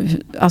av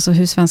alltså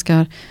hur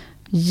svenskar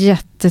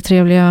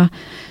jättetrevliga,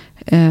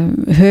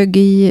 hög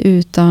i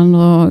utan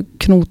och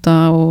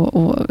knota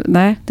och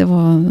nej, det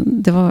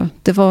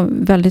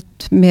var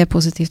väldigt mer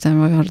positivt än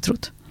vad jag hade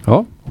trott.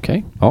 Ja,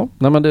 okej. Ja,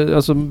 nej, men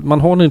alltså,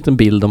 man har en liten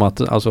bild om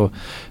att alltså,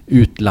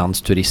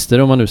 utlandsturister,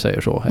 om man nu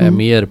säger så, är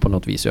mer på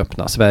något vis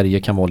öppna. Sverige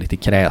kan vara lite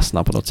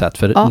kräsna på något sätt,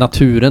 för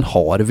naturen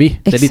har vi. Det är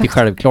Exakt. lite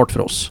självklart för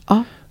oss.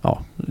 Ja.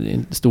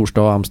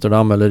 Storstad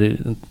Amsterdam eller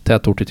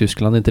tätort i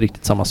Tyskland är inte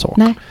riktigt samma sak.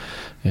 Nej.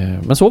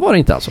 Men så var det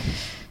inte alltså.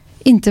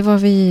 Inte vad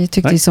vi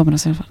tyckte i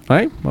somras i alla fall.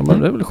 Nej, men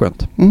det är väl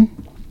skönt.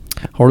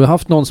 Har du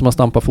haft någon som har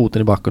stampat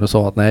foten i backen och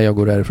sa att nej, jag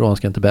går därifrån, jag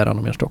ska inte bära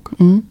någon mer stock?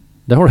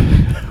 Det har du.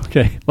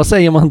 Okej. Vad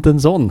säger man till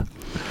en sån?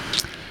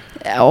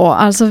 Ja,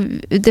 alltså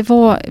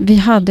vi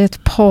hade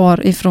ett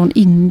par ifrån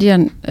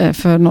Indien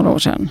för några år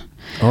sedan.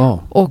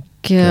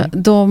 Och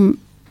de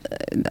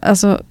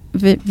alltså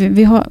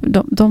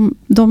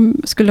de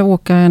skulle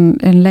åka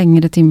en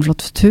längre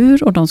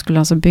timmerflottfärd och de skulle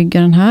alltså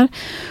bygga den här.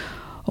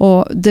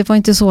 Och det var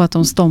inte så att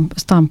de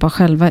stampade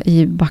själva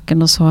i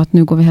backen och sa att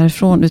nu går vi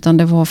härifrån, utan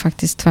det var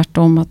faktiskt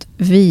tvärtom att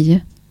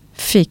vi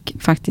fick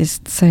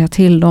faktiskt säga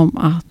till dem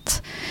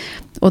att,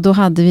 och då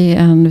hade vi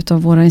en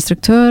utav våra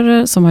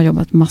instruktörer som har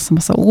jobbat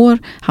massa år.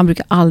 Han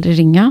brukar aldrig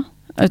ringa,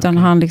 utan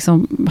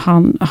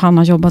han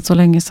har jobbat så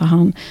länge så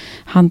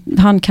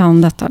han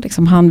kan detta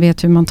liksom. Han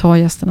vet hur man tar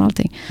gästen och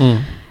allting.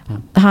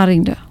 Han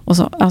ringde och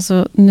sa,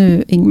 alltså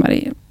nu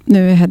IngMarie,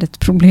 nu är det ett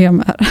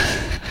problem här.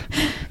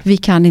 Vi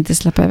kan inte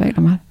släppa iväg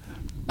de här.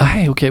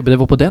 Nej, okej. Men det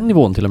var på den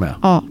nivån till och med?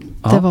 Ja,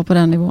 det var på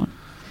den nivån.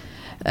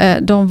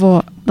 De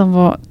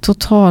var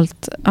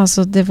totalt,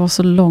 alltså det var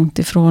så långt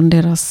ifrån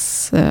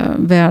deras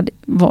värld.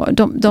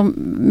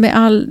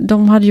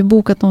 De hade ju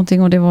bokat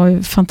någonting och det var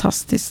ju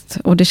fantastiskt.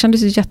 Och det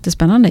kändes ju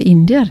jättespännande.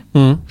 Indier.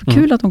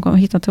 Kul att de kom och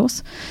hittade till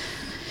oss.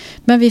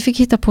 Men vi fick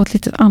hitta på ett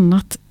lite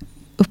annat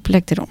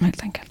upplägg till dem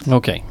helt enkelt.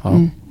 Okej,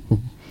 ja.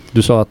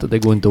 Du sa att det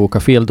går inte att åka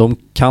fel. De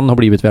kan ha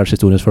blivit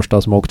världshistoriens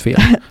första som har åkt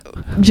fel.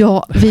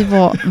 Ja, vi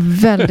var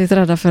väldigt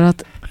rädda för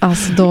att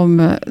alltså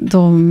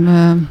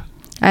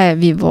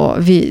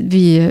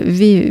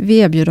vi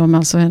erbjöd dem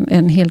alltså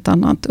en helt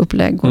annat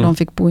upplägg och de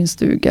fick bo i en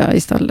stuga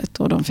istället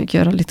och de fick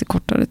göra lite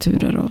kortare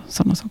turer och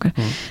sådana saker.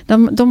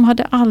 De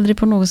hade aldrig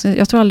på något sätt,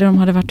 jag tror aldrig de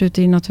hade varit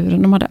ute i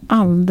naturen. De hade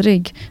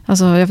aldrig,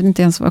 alltså jag vet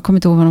inte ens, jag kommer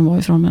inte ihåg var de var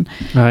ifrån, men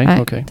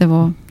nej, det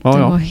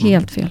var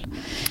helt fel.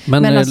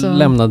 Men alltså,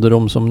 lämnade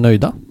de som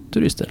nöjda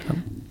turister?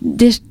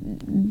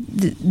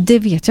 Det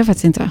vet jag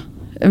faktiskt inte.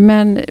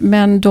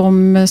 Men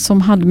de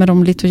som hade med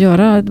dem lite att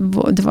göra,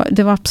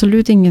 det var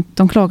absolut inget,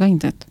 de klagade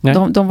inte.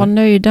 De var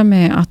nöjda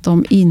med att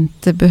de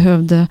inte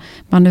behövde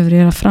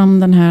manövrera fram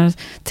den här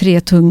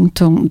 3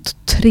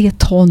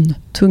 ton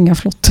tunga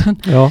flotten.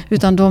 Ja.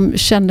 Utan de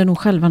kände nog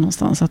själva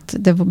någonstans att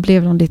det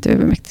blev de lite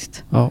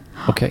övermäktigt. Ja,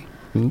 okej.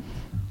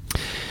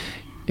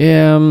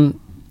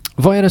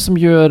 Vad är det som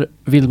gör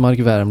Vildmark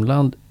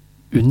Värmland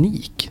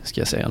unik,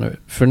 ska jag säga nu?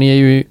 För ni är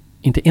ju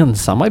inte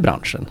ensamma i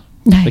branschen.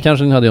 Nej. Det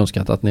kanske ni hade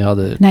önskat att ni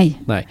hade... Nej.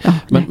 Ja,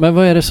 men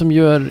vad är det som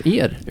gör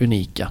er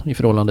unika i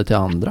förhållande till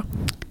andra?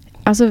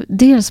 Alltså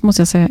dels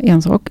måste jag säga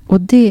en sak,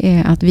 och det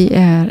är att vi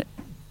är...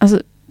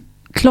 Alltså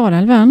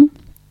Klarälven,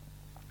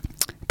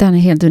 den är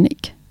helt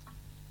unik.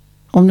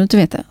 Om du inte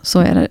vet det, så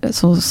är det,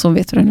 så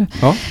vet du det nu.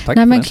 Ja, tack.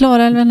 Nej, men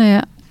Klarälven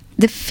är...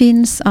 Det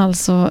finns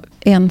alltså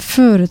en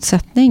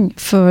förutsättning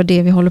för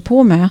det vi håller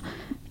på med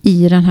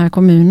i den här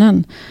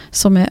kommunen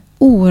som är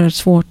oerhört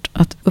svårt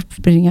att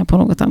uppbringa på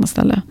något annat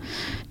ställe.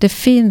 Det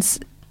finns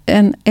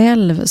en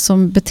älv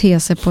som beter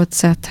sig på ett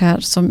sätt här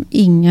som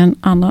ingen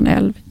annan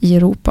älv i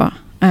Europa,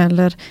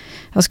 eller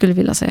jag skulle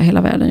vilja säga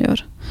hela världen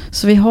gör.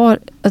 Så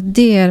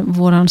det är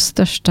våran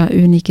största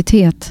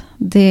unikitet.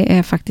 Det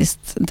är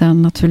faktiskt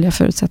den naturliga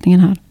förutsättningen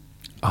här.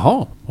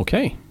 Jaha,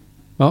 okej.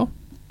 Ja.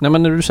 Nej,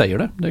 men när du säger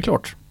det, det är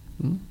klart.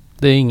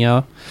 Det är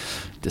inte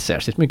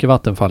särskilt mycket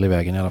vattenfall i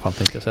vägen i alla fall,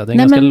 tänkte jag säga. Det är en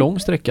ganska lång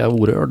sträcka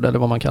orörd, eller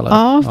vad man kallar det.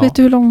 Ja, vet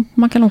du hur lång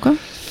man kan åka?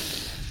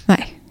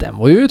 Nej. Den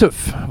var ju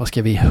tuff. Vad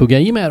ska vi hugga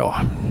i med då?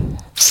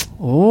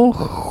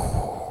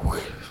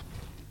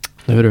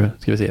 Nu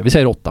ska vi se. Vi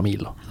säger 8 mil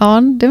då.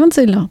 Ja, det var inte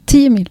så illa.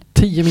 10 mil.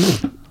 10 mil?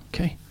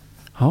 Okej.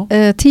 Ja.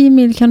 10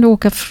 mil kan du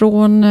åka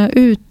från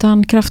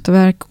utan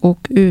kraftverk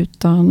och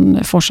utan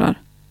forsar.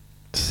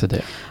 Så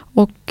det.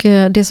 Och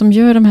det som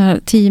gör de här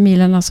 10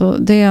 milen, alltså,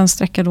 det är en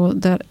sträcka då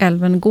där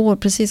älven går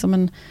precis som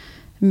en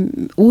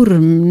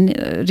orm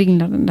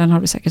ringlar. Den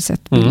har du säkert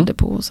sett bilder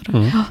på. Och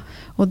sådär. Ja.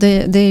 Och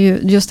det är ju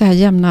just det här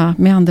jämna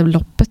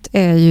meanderloppet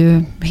är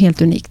ju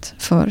helt unikt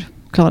för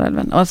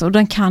Klarälven. Alltså,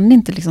 den kan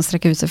inte liksom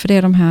sträcka ut sig, för det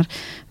är de här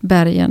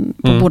bergen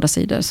på båda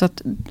sidor. Så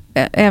att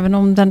även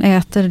om den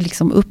äter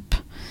liksom upp,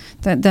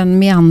 den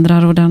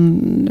meandrar och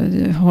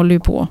den håller ju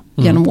på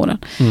genom åren,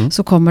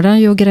 så kommer den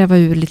ju att gräva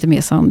ur lite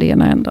mer sand i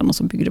ena änden och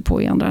så bygger det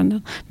på i andra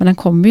änden. Men den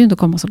kommer ju inte att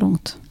komma så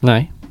långt.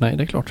 Nej, det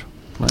är klart.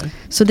 Nej.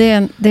 Så det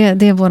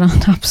är vår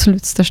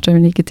absolut största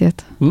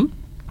unikitet.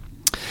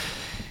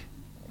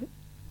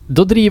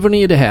 Då driver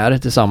ni det här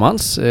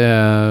tillsammans.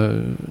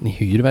 Ni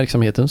hyr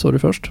verksamheten, så du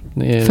först.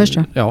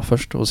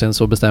 Först. Och sen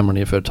så bestämmer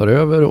ni för att ta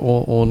över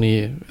och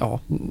ni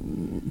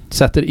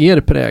sätter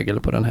er prägel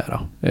på den här.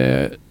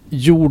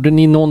 Gjorde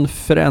ni någon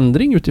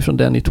förändring utifrån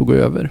det ni tog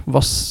över?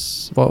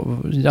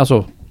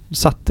 Alltså,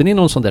 satte ni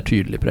någon sån där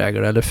tydlig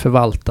prägel, eller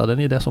förvaltade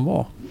ni det som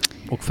var?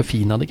 Och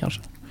förfinade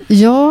kanske?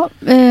 Ja,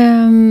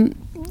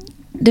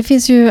 det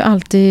finns ju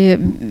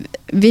alltid...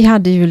 Vi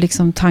hade ju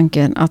liksom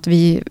tanken att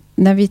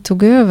när vi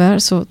tog över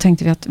så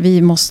tänkte vi att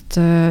vi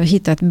måste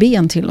hitta ett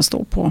ben till att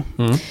stå på.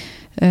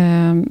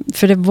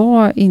 För det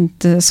var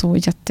inte så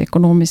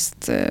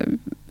jätteekonomiskt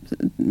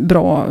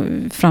bra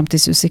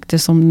framtidsutsikter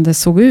som det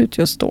såg ut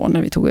just då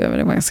när vi tog över.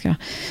 Det var ganska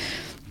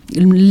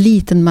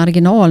liten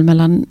marginal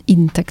mellan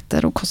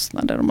intäkter och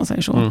kostnader, om man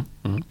säger så.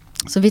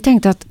 Så vi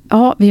tänkte att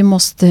vi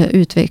måste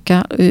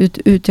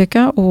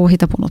utöka och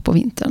hitta på något på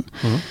vintern.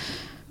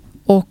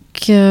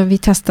 Och vi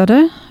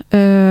testade.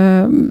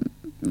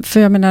 För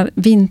jag menar,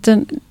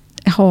 vintern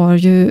har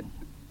ju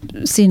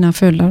sina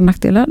fördelar och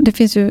nackdelar. Det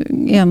finns ju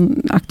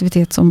en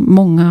aktivitet som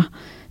många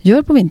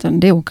gör på vintern,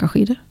 det är åka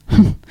skidor.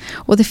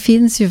 Och det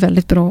finns ju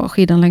väldigt bra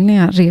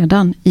skidanläggningar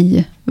redan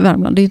i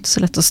Värmland. Det är ju inte så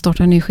lätt att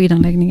starta en ny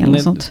skidanläggning eller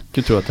sånt.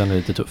 Jag tror att den är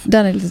lite tuff.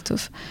 Den är lite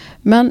tuff.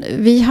 Men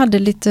vi hade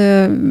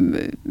lite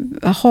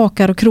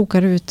hakar och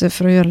krokar ute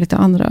för att göra lite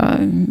andra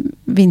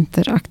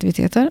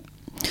vinteraktiviteter.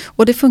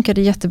 Och det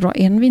funkade jättebra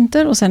en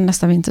vinter, och sen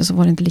nästa vinter så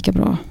var det inte lika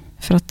bra,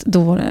 för att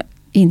då var det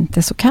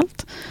inte så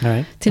kallt.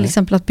 Till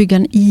exempel att bygga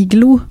en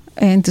iglo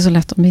är inte så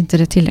lätt om det inte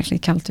är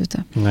tillräckligt kallt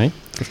ute. Nej,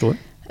 förstår.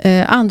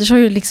 Anders har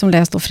ju liksom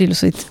läst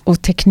friluftsliv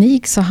och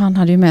teknik, så han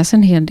hade ju med sig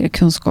en hel del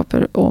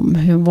kunskaper om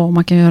vad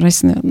man kan göra i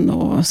snön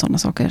och sådana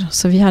saker.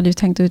 Så vi hade ju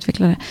tänkt att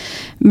utveckla det.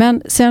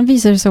 Men sen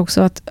visade det sig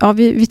också att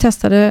vi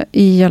testade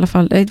i alla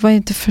fall, det var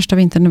inte första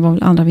vintern, det var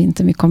väl andra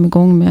vintern vi kom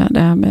igång med det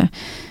här med,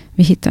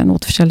 vi hittade en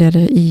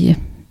återförsäljare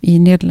i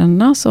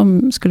Nederländerna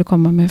som skulle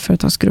komma med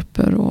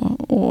företagsgrupper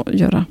och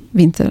göra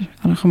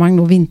vinterarrangemang,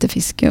 då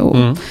vinterfiske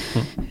och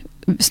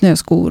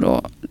snöskor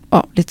och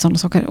lite sådana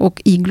saker,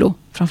 och iglo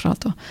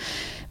framförallt då.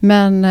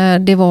 Men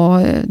det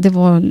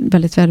var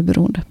väldigt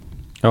värdeberoende.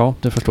 Ja,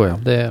 det förstår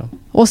jag.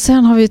 Och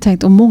sen har vi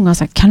tänkt, och många har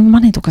sagt, kan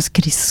man inte åka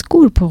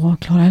skridskor på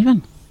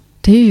Klarälven?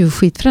 Det är ju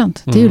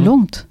skitfränt, det är ju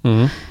långt.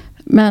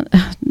 Men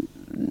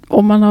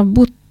om man har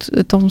bott,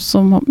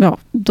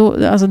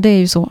 alltså det är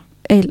ju så.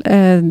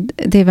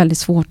 Det är väldigt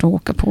svårt att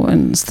åka på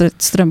en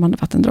strömmande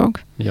vattendrag.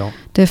 Ja.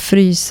 Det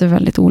fryser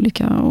väldigt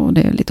olika och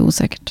det är lite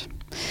osäkert.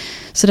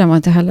 Så det var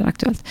inte heller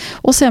aktuellt.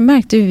 Och sen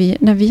märkte vi,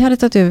 när vi hade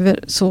tagit över,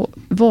 så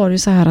var det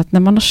så här att när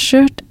man har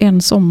kört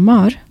en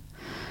sommar,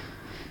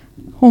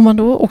 om man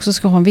då också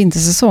ska ha en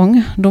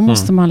vintersäsong, då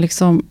måste man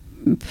liksom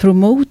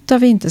promota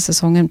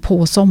vintersäsongen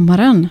på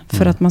sommaren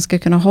för att man ska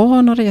kunna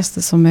ha några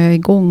gäster som är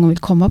igång och vill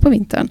komma på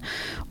vintern.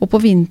 Och på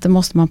vintern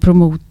måste man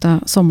promota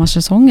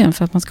sommarsäsongen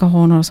för att man ska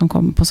ha några som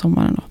kommer på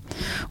sommaren då.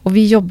 Och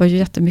vi jobbar ju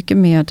jättemycket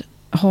med,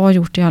 har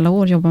gjort i alla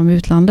år, jobbar med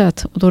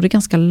utlandet, och då är det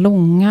ganska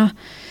långa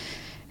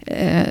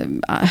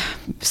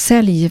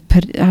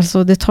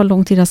alltså det tar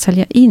lång tid att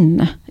sälja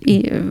in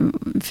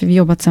för vi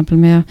jobbar till exempel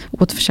med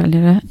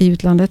återförsäljare i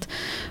utlandet,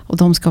 och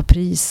de ska ha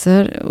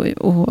priser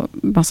och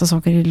massa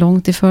saker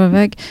långt i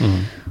förväg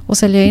och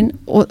sälja in,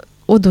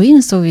 och då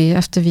insåg vi,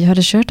 efter vi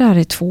hade kört det här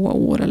i 2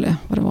 år eller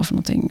vad det var för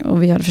någonting,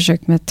 och vi hade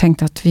försökt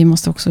tänkt att vi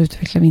måste också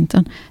utveckla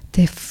vintern,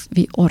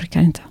 vi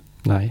orkar inte.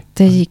 Nej.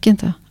 Det gick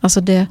inte.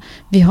 Alltså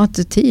vi har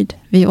inte tid.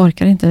 Vi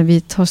orkar inte.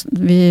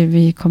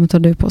 Vi kommer ta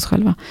död på oss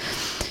själva.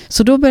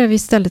 Så då börjar vi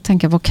istället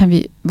tänka,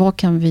 vad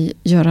kan vi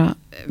göra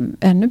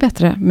ännu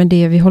bättre med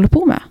det vi håller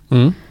på med?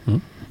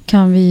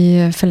 Kan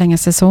vi förlänga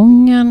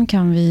säsongen?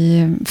 Kan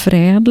vi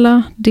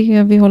förädla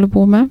det vi håller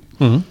på med?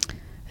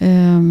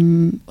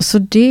 Så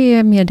det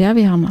är mer där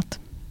vi hamnat.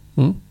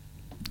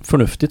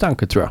 Förnuftig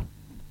tanke, tror jag.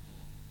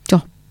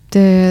 Ja.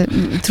 Det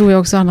tror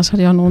jag också, annars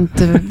hade jag nog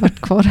inte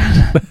varit kvar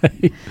här.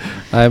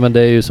 Nej, men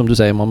det är ju som du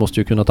säger, man måste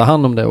ju kunna ta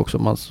hand om det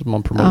också,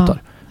 man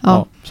promotar.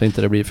 Ja, så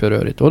inte det blir för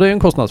rörigt. Och det är en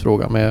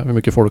kostnadsfråga med hur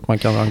mycket folk man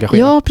kan engagera.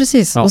 Ja,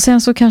 precis. Ja. Och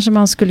sen så kanske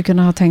man skulle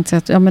kunna ha tänkt sig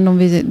att men om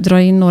vi drar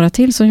in några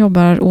till som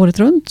jobbar året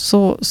runt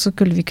så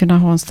skulle vi kunna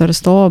ha en större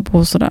stab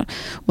och sådär.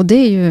 Och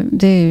det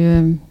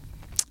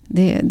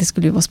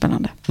skulle ju vara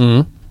spännande.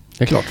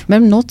 Det är klart.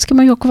 Men något ska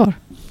man ju ha kvar.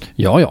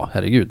 Ja,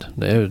 herregud.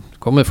 Det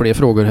kommer fler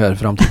frågor här,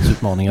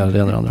 framtidsutmaningar det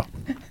ena och andra.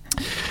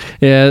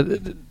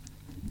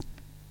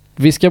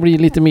 Vi ska bli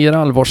lite mer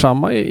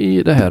allvarsamma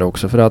i det här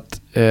också, för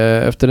att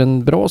efter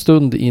en bra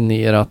stund in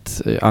i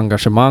ert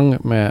engagemang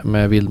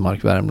med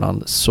Vildmark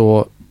Värmland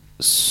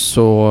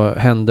så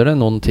händer det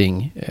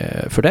någonting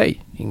för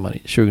dig,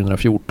 IngMarie,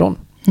 2014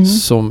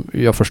 som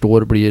jag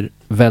förstår blir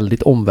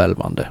väldigt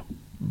omvälvande.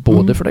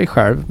 Både för dig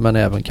själv men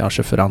även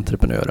kanske för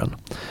entreprenören.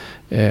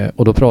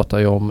 Och då pratar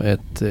jag om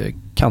ett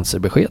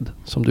cancerbesked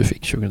som du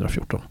fick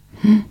 2014.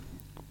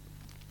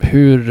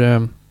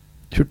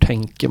 Hur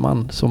tänker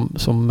man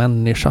som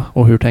människa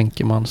och hur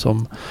tänker man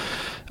som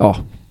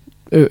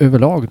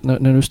överlag när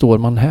nu står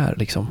man här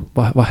liksom,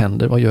 vad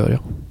händer, vad gör jag?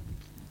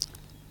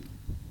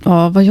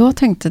 Ja, vad jag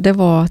tänkte, det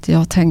var att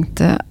jag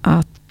tänkte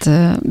att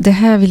det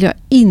här vill jag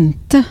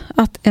inte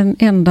att en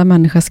enda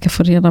människa ska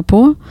få reda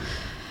på.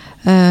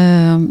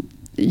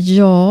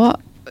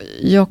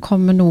 Jag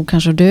kommer nog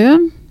kanske dö.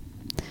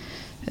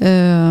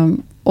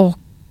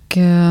 Och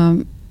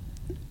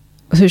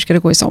hur ska det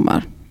gå i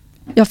sommar?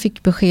 Jag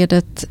fick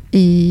beskedet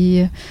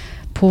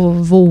på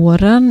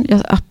våren.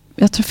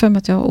 Jag tror för mig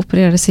att jag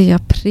opererades i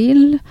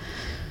april.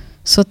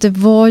 Så att det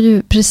var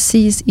ju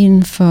precis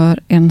inför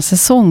en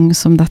säsong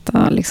som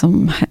detta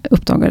liksom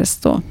uppdagades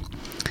då.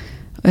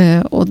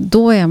 Och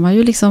då är man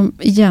ju liksom,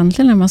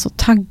 egentligen är man så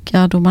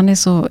taggad och man är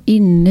så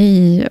inne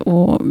i,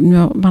 och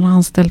man har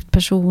anställt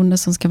personer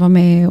som ska vara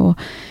med och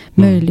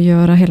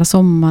möjliggöra hela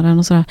sommaren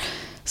och sådär.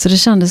 Så det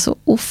kändes så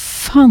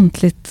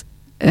ofantligt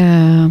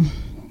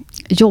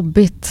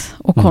jobbigt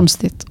och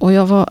konstigt. Och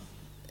jag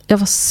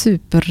var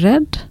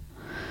superrädd.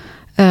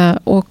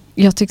 Och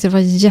jag tyckte det var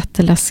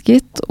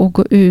jätteläskigt att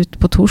gå ut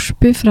på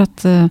Torsby, för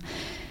att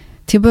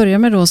till att börja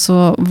med då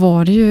så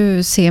var det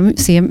ju,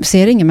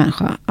 ser ingen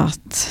människa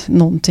att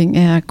någonting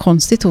är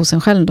konstigt hos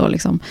en själv då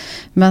liksom.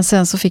 Men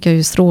sen så fick jag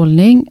ju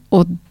strålning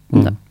och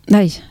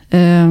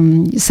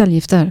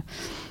cellgifter.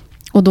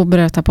 Och då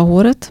började jag tappa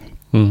håret.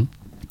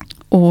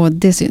 Och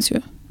det syns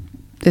ju.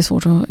 Det är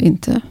svårt att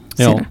inte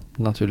se det.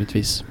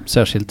 Naturligtvis.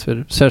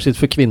 Särskilt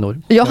för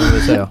kvinnor. Ja,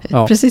 vill säga.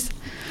 Ja. Precis.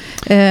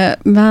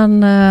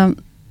 Men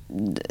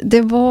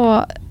det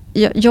var...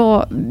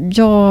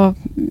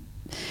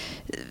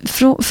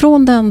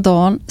 Från den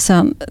dagen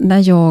sen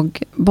när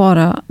jag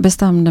bara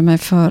bestämde mig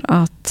för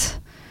att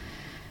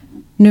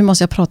nu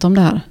måste jag prata om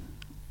det här.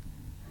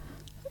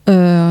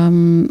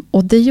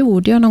 Och det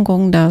gjorde jag någon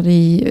gång där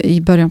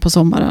i början på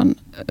sommaren.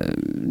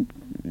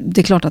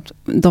 Det är klart att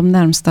de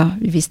närmsta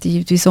visste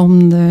givetvis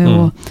om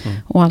det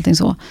och allting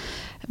så.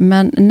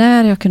 Men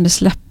när jag kunde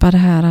släppa det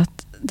här,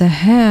 att det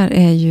här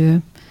är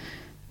ju,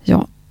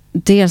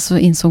 dels så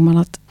insåg man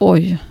att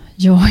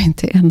jag är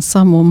inte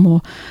ensam om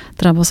att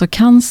drabbas av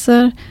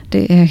cancer.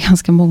 Det är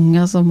ganska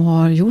många som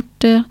har gjort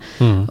det.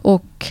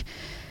 Och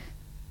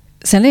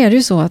sen är det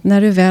ju så att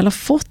när du väl har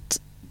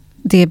fått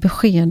det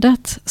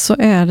beskedet så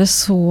är det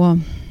så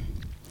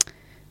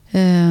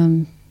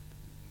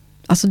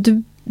alltså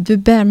du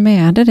bär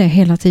med dig det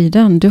hela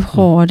tiden. Du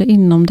har det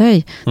inom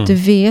dig. Du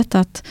vet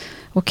att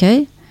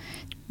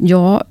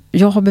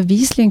jag har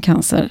bevisligen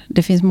cancer.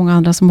 Det finns många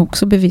andra som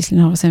också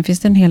bevisligen har. Sen finns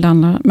det en hel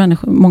andra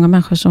många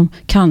människor som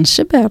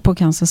kanske bär på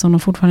cancer som de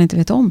fortfarande inte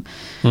vet om.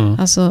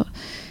 Alltså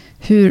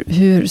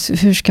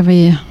hur ska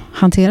vi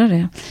hantera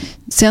det?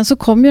 Sen så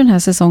kom ju den här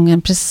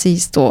säsongen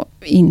precis då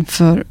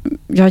inför,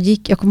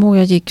 jag kommer ihåg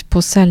jag gick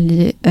på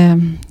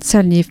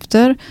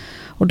cellgifter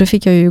och då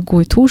fick jag ju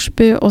gå i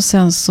Torsby och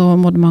sen så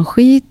mådde man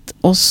skit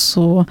och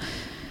så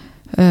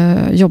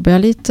jobbade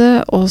jag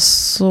lite och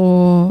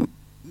så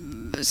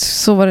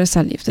var det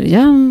cellgifter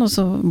igen och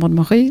så mådde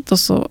man skit och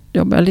så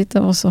jobbade jag lite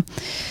och så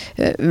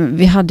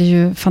vi hade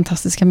ju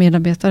fantastiska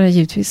medarbetare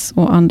givetvis,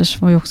 och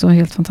Anders var ju också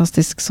helt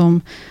fantastisk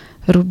som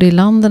rodde i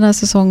land den här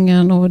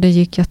säsongen och det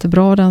gick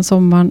jättebra den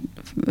sommaren.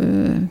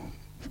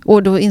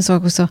 Och då insåg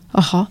jag också,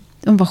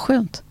 vad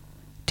skönt.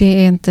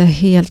 Det är inte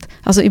helt,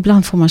 alltså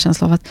ibland får man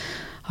känsla av att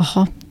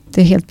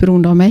det är helt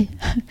beroende av mig.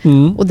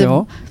 Och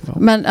det,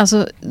 men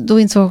alltså då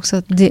insåg jag också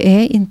att det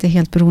är inte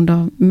helt beroende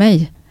av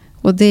mig.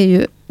 Och det är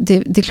ju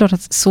det är klart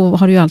att så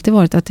har det ju alltid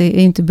varit, att det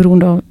är inte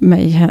beroende av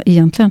mig här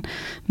egentligen.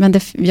 Men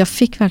jag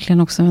fick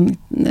verkligen också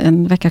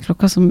en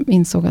väckarklocka som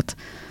insåg att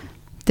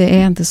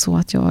det är inte så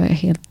att jag är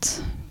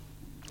helt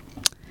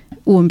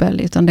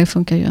oumbärlig, utan det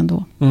funkar ju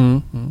ändå.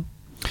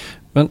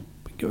 Men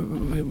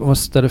jag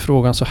måste ställa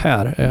frågan så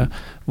här.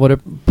 Var det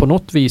på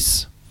något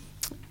vis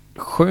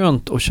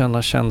skönt att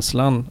känna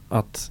känslan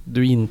att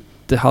du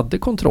inte hade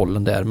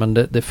kontrollen där, men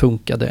det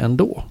funkade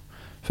ändå?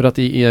 För att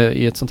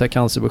i ett sånt här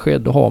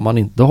cancerbesked då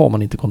har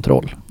man inte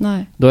kontroll.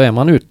 Nej. Då är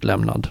man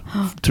utlämnad.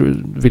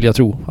 Vill jag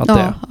tro att det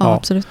är. Ja,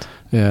 absolut.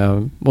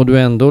 Och du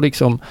är ändå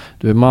liksom,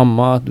 du är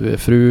mamma, du är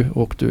fru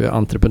och du är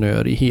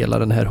entreprenör i hela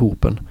den här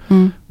hopen.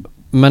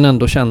 Men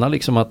ändå känna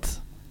liksom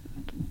att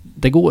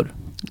det går.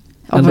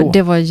 Ja,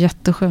 det var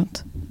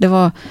jätteskönt. Det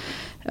var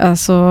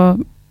alltså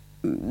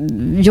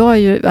jag är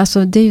ju,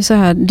 alltså det är ju så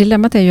här,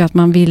 dilemmat är ju att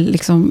man vill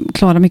liksom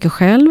klara mycket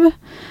själv.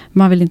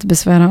 Man vill inte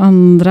besvära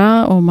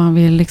andra och man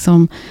vill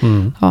liksom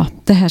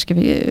det här ska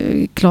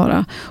vi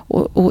klara.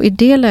 Och i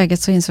det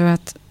läget så insåg jag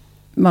att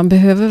man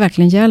behöver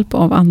verkligen hjälp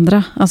av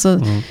andra.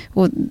 Alltså,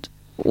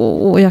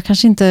 och jag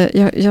kanske inte,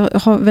 jag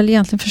har väl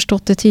egentligen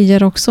förstått det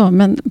tidigare också,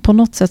 men på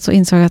något sätt så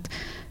insåg jag att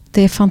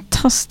det är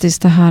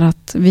fantastiskt det här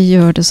att vi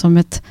gör det som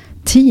ett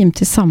team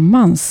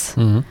tillsammans.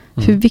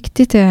 Hur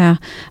viktigt det är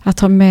att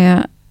ha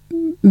med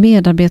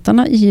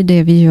medarbetarna i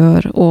det vi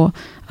gör och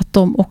att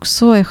de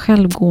också är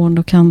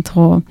självgående och kan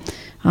ta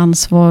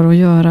ansvar och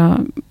göra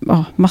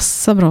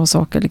massa bra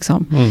saker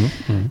liksom.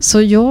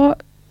 Så jag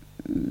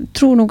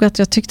tror nog att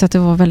jag tyckte att det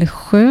var väldigt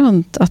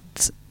skönt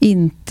att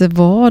inte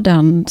vara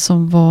den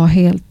som var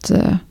helt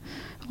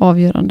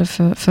avgörande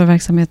för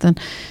verksamheten.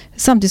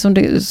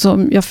 Samtidigt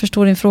som jag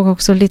förstår din fråga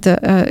också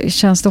lite,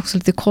 känns det också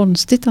lite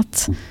konstigt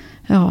att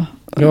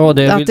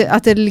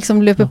att det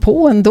liksom löper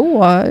på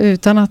ändå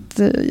utan att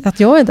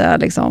jag är där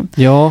liksom.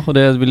 Ja, och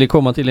det vill jag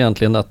komma till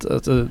egentligen att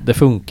det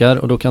funkar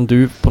och då kan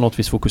du på något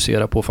vis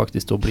fokusera på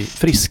faktiskt att bli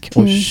frisk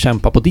och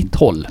kämpa på ditt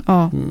håll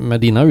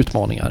med dina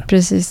utmaningar.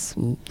 Precis.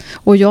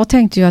 Och jag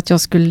tänkte ju att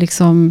jag skulle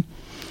liksom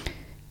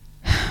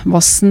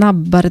vara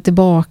snabbare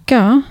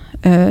tillbaka.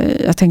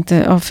 Jag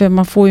tänkte, för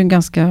man får ju en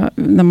ganska,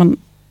 när man,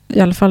 i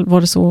alla fall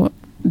var det så,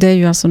 det är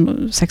ju alltså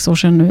 6 år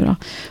sedan nu då,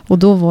 och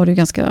då var det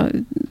ganska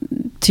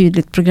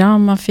tydligt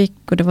program man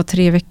fick och det var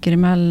 3 veckor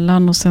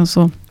emellan och sen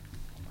så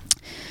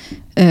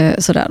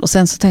sådär. Och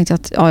sen så tänkte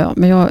jag att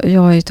men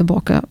jag är ju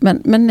tillbaka.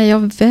 Men när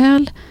jag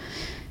väl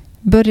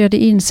började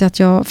inse att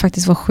jag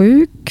faktiskt var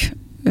sjuk,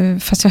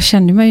 fast jag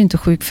kände mig ju inte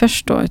sjuk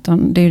först då,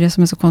 utan det är ju det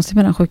som är så konstigt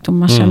med den sjukdomen.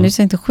 Man känner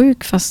sig inte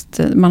sjuk fast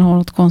man har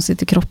något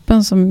konstigt i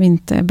kroppen som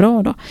inte är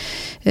bra då.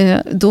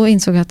 Då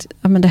insåg jag att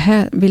men det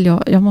här vill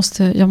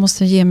jag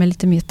måste ge mig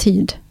lite mer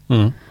tid.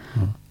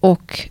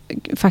 Och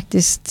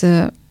faktiskt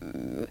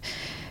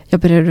jag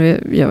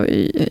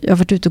har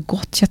varit ute och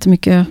gått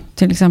jättemycket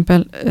till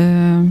exempel.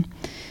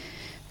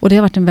 Och det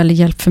har varit en väldig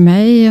hjälp för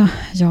mig.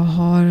 Jag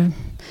har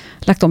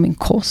lagt om min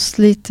kost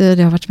lite.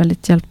 Det har varit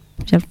väldigt hjälp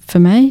för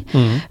mig.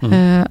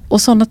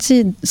 Och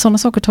sådana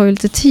saker tar ju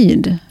lite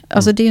tid.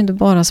 Alltså det är ju inte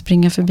bara att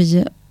springa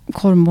förbi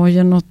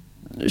korvmojen och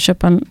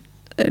köpa en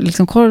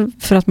liksom korv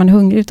för att man är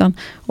hungrig, utan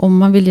om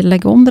man vill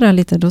lägga om det där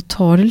lite, då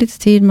tar det lite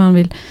tid. Man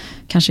vill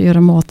kanske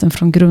göra maten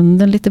från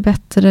grunden lite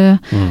bättre.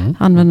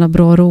 Använda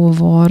bra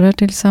råvaror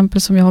till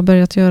exempel, som jag har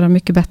börjat göra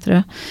mycket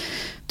bättre.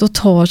 Då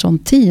tar sån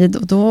tid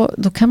och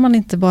då kan man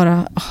inte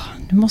bara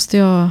nu måste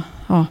jag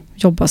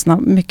jobba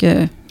snabbt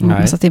mycket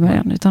massa timmar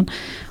igen.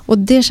 Och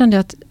det kände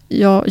jag att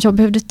jag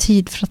behövde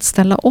tid för att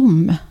ställa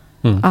om.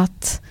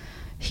 Att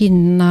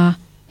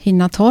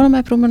hinna ta de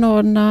här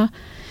promenaderna,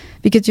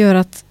 vilket gör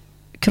att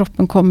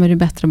kroppen kommer i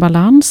bättre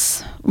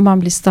balans och man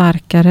blir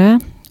starkare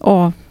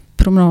av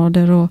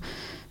promenader och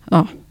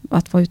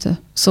att vara ute.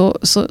 Så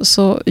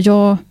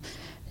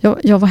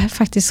jag var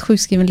faktiskt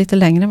sjukskriven lite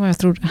längre än vad jag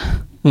trodde.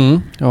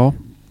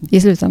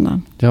 I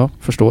slutändan. Ja,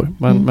 förstår.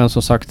 Men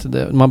som sagt,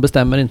 man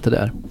bestämmer inte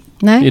där.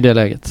 Nej. I det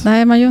läget.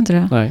 Nej, man gör inte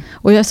det. Nej.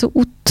 Och jag är så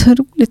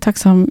otroligt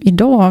tacksam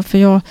idag,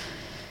 för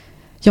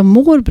jag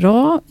mår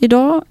bra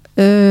idag.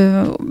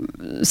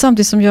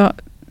 Samtidigt som jag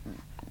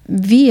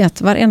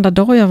vet varenda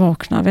dag jag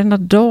vaknar, varenda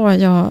dag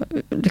jag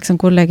liksom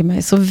går och lägger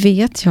mig, så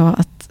vet jag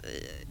att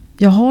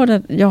jag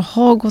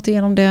har gått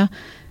igenom det.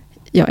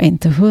 Jag är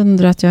inte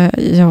 100 att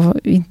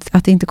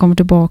att det inte kommer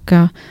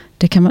tillbaka.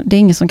 Det är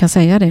ingen som kan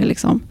säga det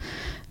liksom.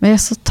 Men jag är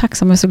så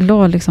tacksam och så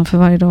glad liksom för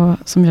varje dag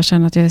som jag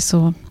känner att jag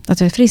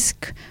är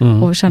frisk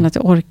och känner att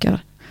jag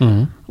orkar.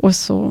 Och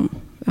så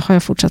har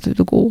jag fortsatt ut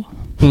att gå.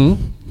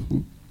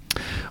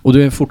 Och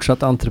du är en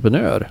fortsatt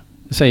entreprenör.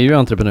 Du säger ju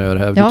entreprenör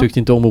här. Du tyckte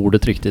inte om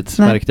ordet riktigt,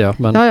 märkte jag.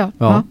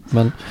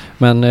 Men,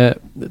 men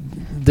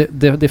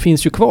det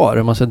finns ju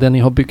kvar. Man säger, det ni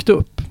har byggt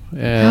upp.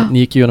 Ni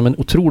gick igenom en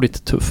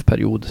otroligt tuff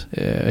period.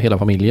 Hela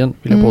familjen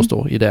vill jag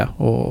påstå i det.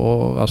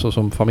 Och alltså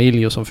som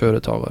familj och som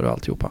företagare och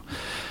alltihopa.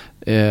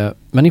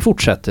 Men ni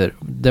fortsätter.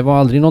 Det var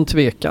aldrig någon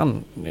tvekan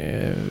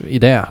i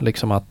det,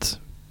 liksom att...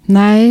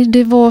 Nej,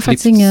 det var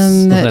faktiskt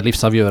ingen...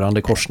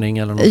 livsavgörande korsning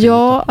eller något.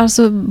 Ja,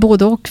 alltså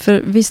både och.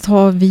 För visst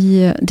har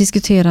vi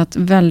diskuterat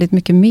väldigt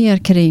mycket mer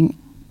kring,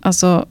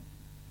 alltså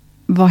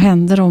vad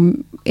händer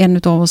om en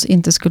utav oss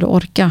inte skulle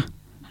orka,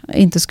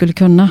 inte skulle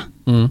kunna.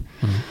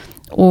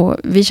 Och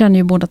vi känner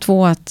ju båda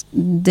två att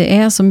det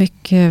är så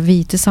mycket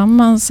vi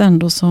tillsammans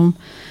ändå som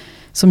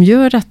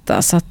gör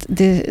detta, så att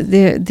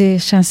det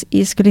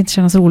skulle inte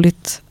kännas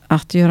roligt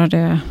att göra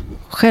det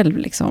själv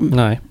liksom.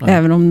 Nej.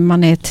 Även om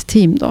man är ett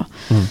team då.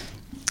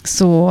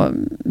 Så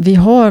vi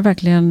har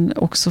verkligen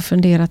också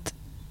funderat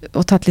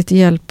och tagit lite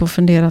hjälp och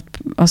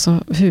funderat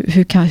alltså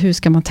hur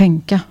ska man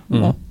tänka?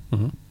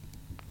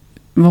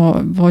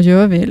 Vad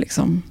gör vi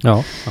liksom?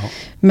 Ja.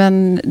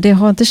 Men det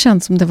har inte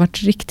känts som det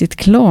varit riktigt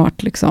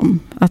klart liksom,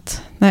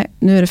 att nej,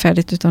 nu är det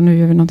färdigt utan nu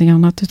gör vi någonting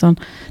annat, utan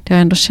det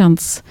har ändå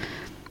känts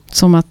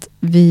som att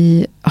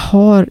vi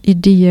har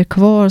idéer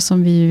kvar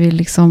som vi vill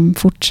liksom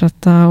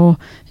fortsätta och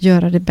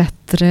göra det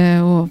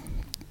bättre och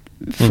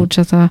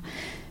fortsätta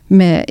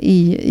med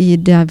i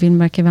det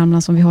Vildmark i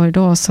Värmland som vi har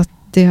idag, så att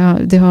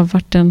det har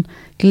varit en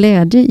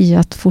glädje i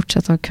att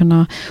fortsätta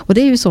kunna, och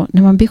det är ju så,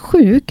 när man blir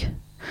sjuk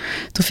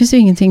då finns ju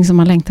ingenting som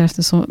man längtar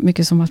efter så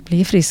mycket som att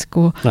bli frisk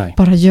och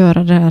bara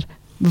göra det här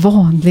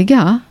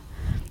vanliga.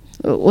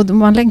 Och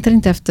man längtar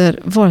inte efter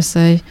vare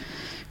sig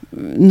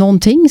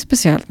någonting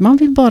speciellt. Man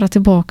vill bara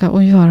tillbaka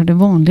och göra det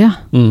vanliga.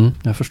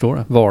 Jag förstår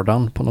det.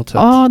 Vardagen på något sätt.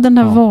 Ja, den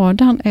där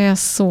vardagen är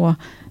så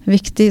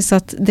viktig, så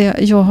att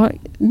jag har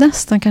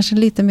nästan kanske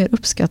lite mer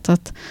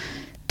uppskattat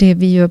det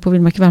vi gör på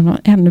Vildmark i Värmland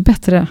ännu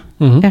bättre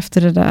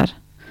efter det där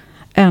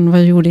än vad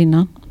jag gjorde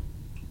innan.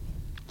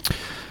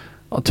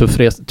 Ja,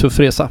 tuff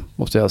resa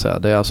måste jag säga.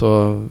 Det är alltså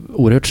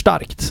oerhört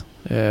starkt,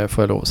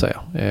 får jag lov att säga.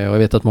 Och jag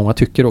vet att många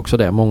tycker också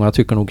det. Många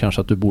tycker nog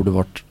kanske att du borde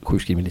varit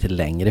sjukskriven lite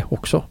längre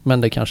också.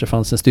 Men det kanske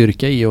fanns en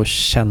styrka i att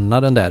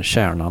känna den där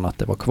kärnan, att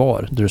det var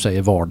kvar. Du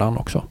säger vardagen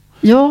också.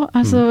 Ja,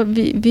 alltså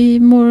vi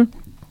mår...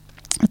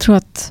 Jag tror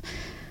att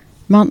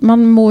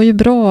man mår ju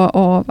bra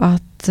av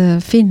att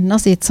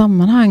finnas i ett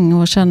sammanhang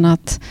och känna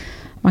att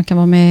man kan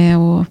vara med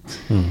och...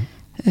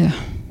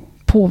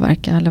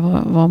 påverka eller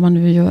vad man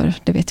nu gör,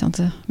 det vet jag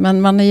inte.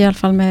 Men man är i alla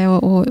fall med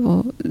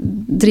och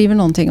driver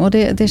någonting, och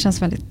det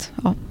känns väldigt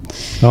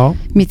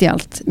mitt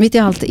i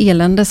allt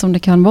elände som det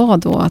kan vara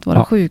då, att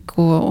vara sjuk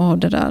och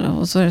det där,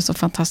 och så är det så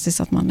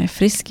fantastiskt att man är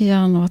frisk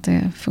igen och att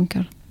det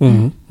funkar.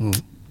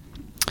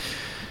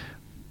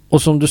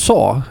 Och som du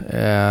sa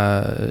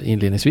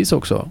inledningsvis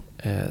också,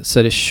 så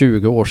är det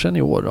 20 år sedan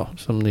i år då,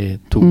 som ni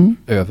tog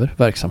över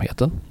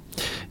verksamheten.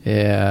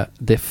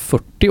 Det är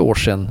 40 år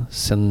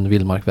sedan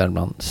Vildmark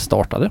Värmland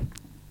startade.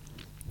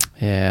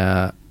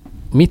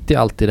 Mitt i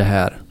allt i det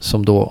här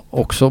som då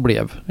också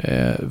blev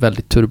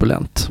väldigt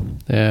turbulent.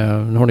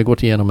 Nu har ni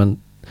gått igenom en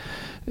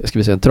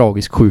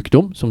tragisk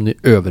sjukdom som ni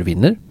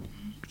övervinner,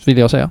 vill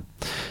jag säga.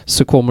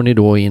 Så kommer ni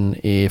då in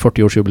i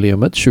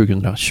 40-årsjubileumet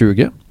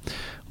 2020,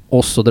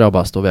 och så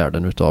drabbas då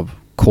världen utav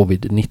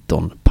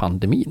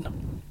covid-19-pandemin.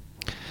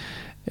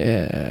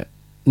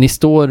 Ni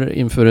står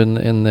inför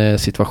en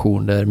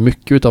situation där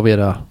mycket av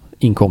era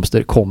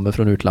inkomster kommer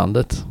från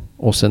utlandet,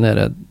 och sen är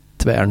det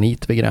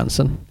tvärnit vid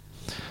gränsen.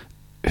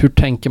 Hur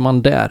tänker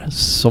man där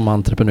som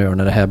entreprenör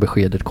när det här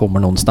beskedet kommer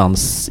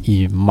någonstans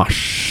i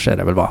mars, är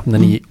det väl, va? När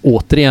ni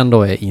återigen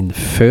då är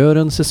inför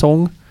en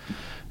säsong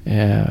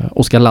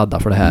och ska ladda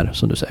för det här,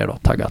 som du säger då,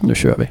 taggat, nu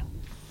kör vi.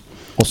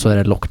 Och så är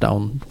det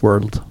lockdown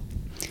world.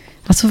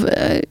 Alltså,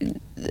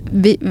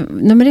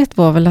 nummer 1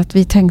 var väl att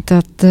vi tänkte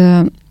att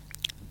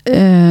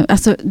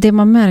alltså det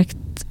man märkt,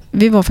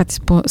 vi var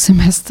faktiskt på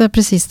semester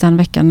precis den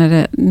veckan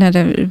när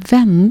det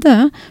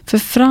vände, för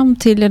fram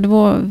till det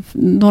var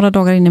några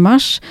dagar in i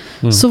mars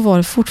så var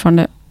det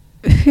fortfarande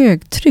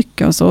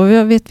högtryck alltså. Och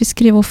jag vet, vi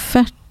skrev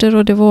offerter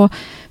och det var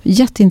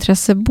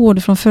jätteintresse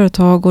både från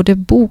företag, och det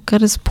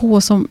bokades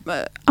på som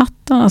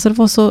attan, alltså det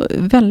var så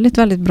väldigt,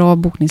 väldigt bra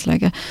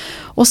bokningsläge.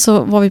 Och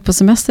så var vi på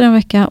semester en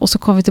vecka, och så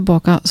kom vi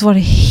tillbaka, så var det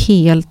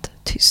helt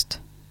tyst.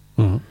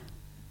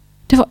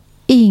 Det var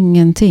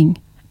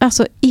ingenting.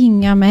 Alltså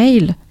inga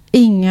mejl,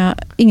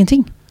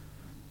 ingenting.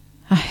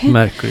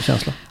 Märklig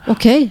känsla.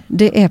 Okej,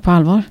 det är på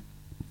allvar.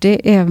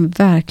 Det är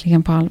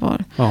verkligen på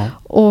allvar. Ja.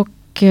 Och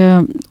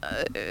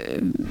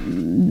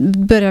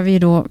börjar vi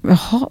då,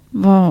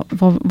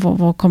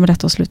 vad kommer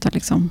detta att sluta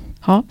liksom?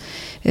 Ja.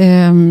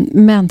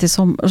 Men till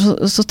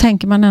så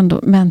tänker man ändå,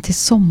 men till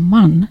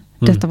sommaren,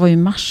 detta var ju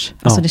mars.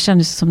 Alltså det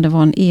kändes som det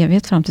var en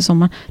evighet fram till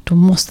sommaren. Då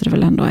måste det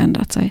väl ändå ha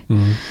ändrat sig.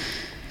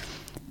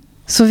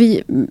 Så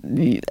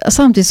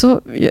samtidigt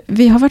så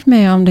vi har varit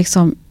med om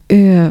liksom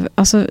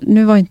alltså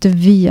nu var inte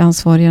vi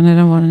ansvariga när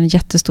det var den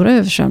jättestora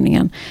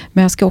översvämningen,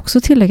 men jag ska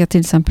också tillägga till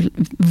exempel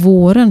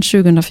våren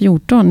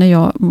 2014 när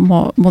jag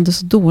mådde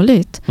så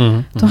dåligt,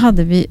 då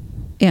hade vi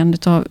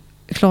då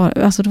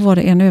var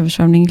det en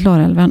översvämning i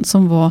Klarälven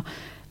som var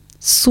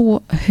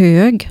så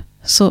hög,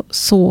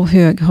 så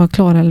hög har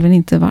Klarälven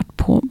inte varit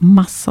på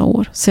massa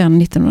år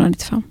sedan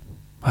 1995.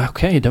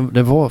 Okej,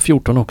 det var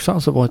 14 också,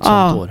 alltså var ett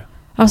sånt år.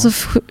 Alltså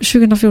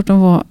 2014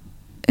 var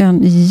en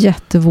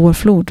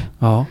jättevårflod.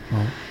 Ja.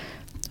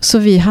 Så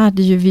vi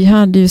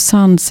hade ju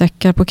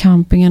sandsäckar på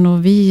campingen,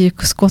 och vi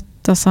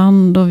skottade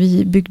sand, och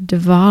vi byggde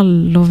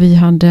vall, och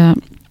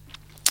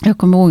jag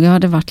kommer ihåg, jag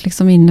hade varit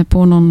liksom inne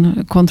på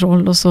någon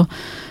kontroll, och så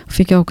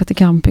fick jag åka till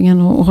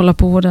campingen och hålla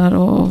på där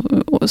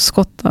och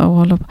skotta och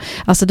hålla på.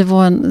 Alltså det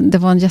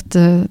var en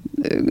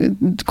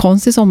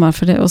jättekonstig sommar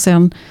för det, och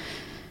sen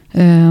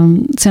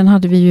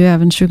hade vi ju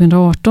även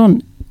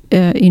 2018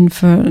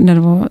 inför när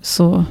det var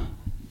så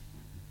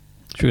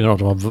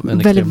 2018 var en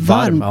väldigt extremt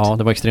varm. varmt. Ja,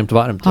 det var extremt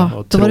varmt.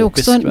 Ja, då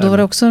var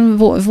det också en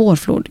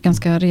vårflod,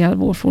 ganska rejäl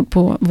vårflod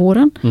på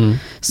våren.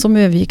 Som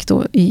övergick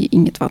då i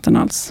inget vatten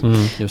alls.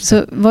 Just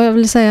så vad jag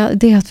vill säga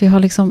det är att vi har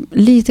liksom,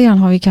 lite grann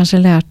har vi kanske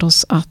lärt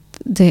oss att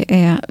det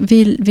är,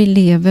 vi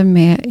lever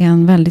med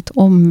en väldigt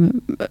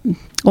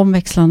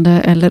omväxlande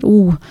eller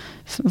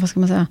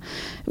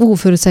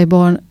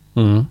oförutsägbar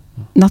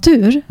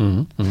natur.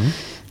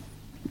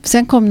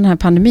 Sen kom den här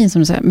pandemin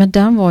som du säger, men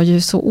den var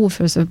ju så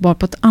oförutsägbar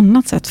på ett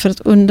annat sätt. För att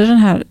under den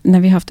här, när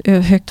vi haft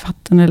högt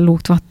vatten eller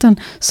lågt vatten,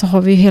 så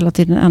har vi hela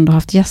tiden ändå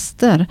haft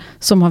gäster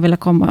som har velat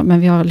komma. Men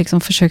vi har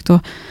liksom försökt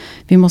att,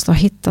 vi måste ha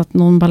hittat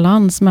någon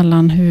balans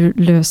mellan hur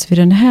löser vi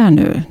den här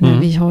nu, när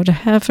vi har de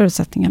här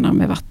förutsättningarna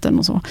med vatten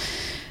och så.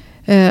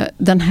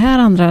 Den här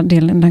andra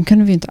delen, den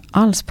kunde vi inte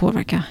alls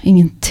påverka.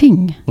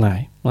 Ingenting.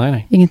 Nej.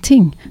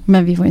 Ingenting.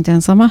 Men vi var inte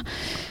ensamma.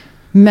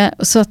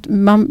 Så att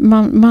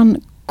man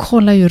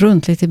kollar ju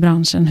runt lite i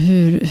branschen.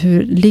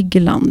 Hur ligger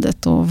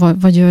landet och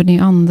vad gör ni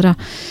andra?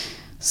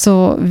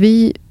 Så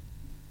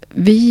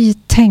vi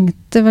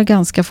tänkte väl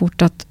ganska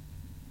fort att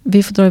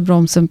vi får dra i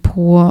bromsen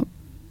på.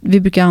 Vi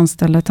brukar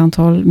anställa ett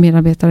antal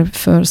medarbetare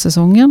för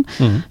säsongen.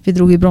 Vi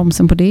drog i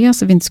bromsen på det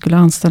så vi inte skulle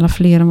anställa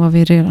fler än vad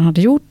vi redan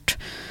hade gjort.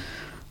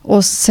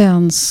 Och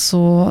sen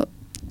så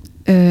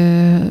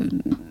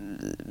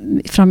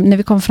när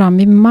vi kom fram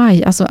i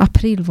maj, alltså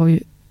april var ju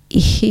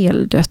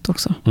helt dött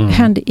också. Det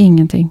hände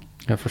ingenting.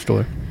 Jag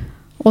förstår.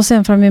 Och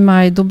sen fram i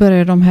maj, då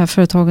började de här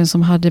företagen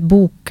som hade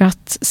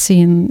bokat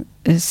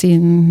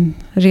sin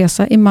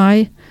resa i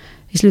maj,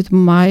 i slutet på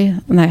maj,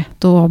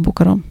 då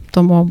avbokade de.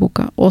 De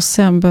avbokade. Och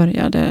sen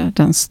började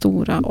den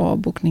stora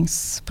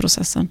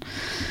avbokningsprocessen.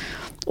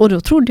 Och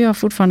då trodde jag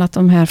fortfarande att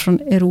de här från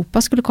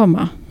Europa skulle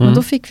komma. Men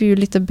då fick vi ju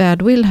lite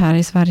badwill här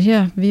i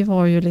Sverige. Vi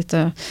var ju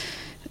lite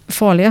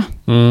farliga.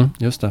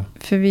 Just det.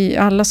 För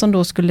alla som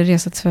då skulle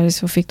resa till Sverige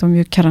så fick de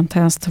ju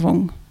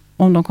karantänstvång.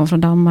 Om de kom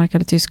från Danmark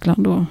eller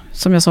Tyskland. Och,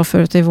 som jag sa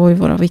förut, det var ju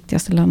våra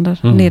viktigaste länder.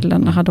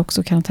 Nederländerna hade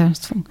också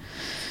karantänstvång.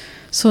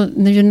 Så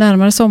när ju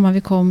närmare sommar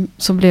vi kom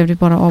så blev det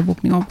bara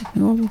avbokning.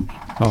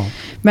 Ja.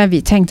 Men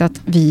vi tänkte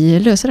att vi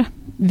löser det.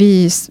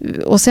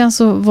 Och sen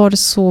så var det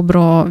så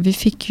bra.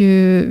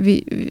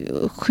 Vi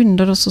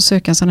skyndade oss att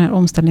söka en sån här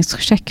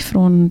omställningscheck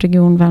från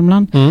region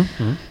Värmland.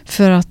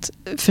 För att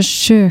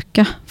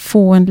försöka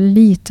få en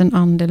liten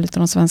andel av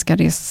de svenska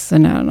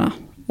resenärerna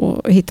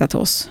och hitta till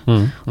oss.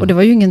 Och det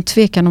var ju ingen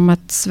tvekan om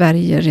att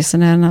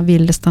Sverige-resenärerna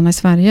ville stanna i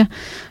Sverige.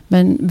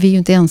 Men vi är ju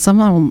inte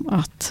ensamma om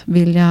att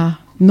vilja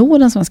nå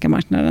den svenska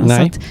marknaden.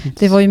 Så att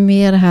det var ju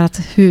mer det här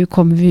att hur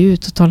kommer vi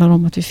ut och talar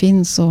om att vi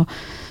finns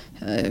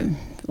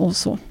och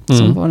så.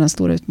 Som var den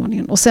stora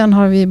utmaningen. Och sen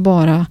har vi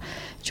bara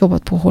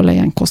jobbat på att hålla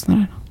igen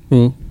kostnader.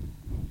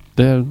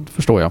 Det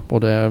förstår jag.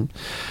 Och det är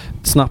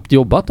snabbt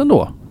jobbat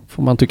ändå,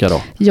 får man tycka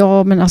då.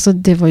 Ja, men alltså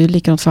det var ju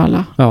likadant för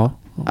alla. Ja.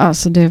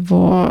 Alltså det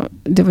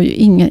var ju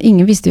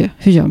ingen visste ju,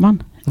 hur gör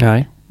man?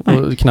 Nej.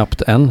 Och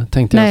knappt än,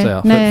 tänkte jag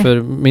säga.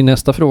 För min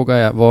nästa fråga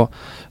är,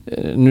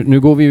 nu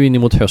går vi ju in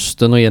emot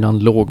hösten och är en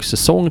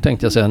lågsäsong,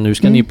 tänkte jag säga. Nu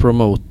ska ni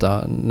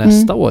promota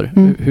nästa år.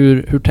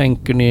 Hur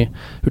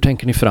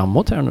tänker ni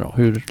framåt här nu då?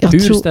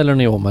 Hur ställer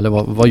ni om eller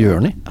vad gör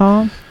ni?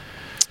 Ja,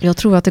 jag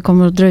tror att det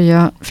kommer att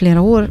dröja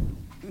flera år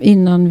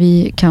innan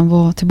vi kan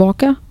vara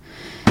tillbaka.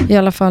 I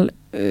alla fall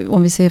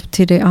om vi ser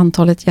till det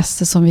antalet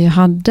gäster som vi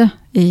hade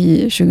i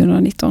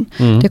 2019.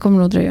 Det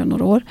kommer att dröja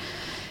några år.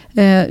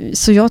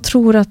 Så jag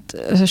tror att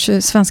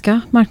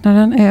svenska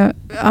marknaden är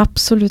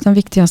absolut den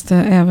viktigaste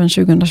även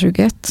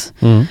 2021.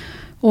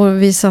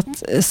 Och vi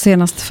satt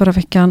senast förra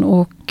veckan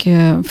och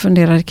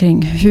funderade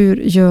kring hur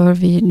gör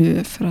vi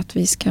nu för att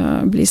vi ska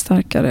bli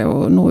starkare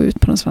och nå ut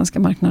på den svenska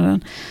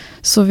marknaden.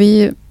 Så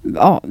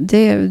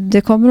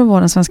det kommer att vara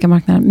den svenska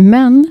marknaden.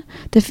 Men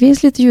det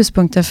finns lite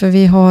ljuspunkter, för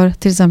vi har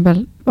till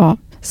exempel,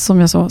 som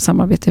jag sa,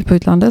 samarbete på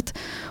utlandet.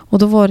 Och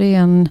då var det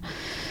en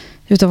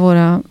utav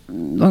våra,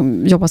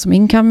 de jobbar som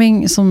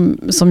incoming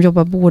som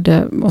jobbar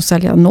både att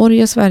sälja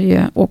Norge,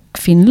 Sverige och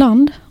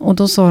Finland. Och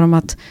då sa de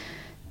att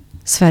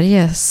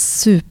Sverige är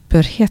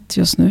superhett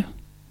just nu.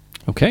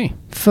 Okej.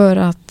 För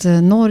att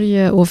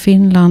Norge och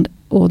Finland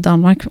och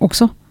Danmark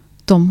också,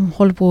 de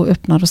håller på att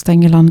öppna och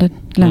stänga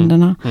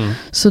länderna.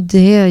 Så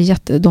det är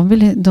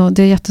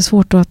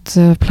jättesvårt att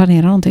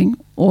planera någonting.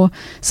 Och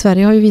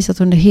Sverige har ju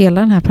visat under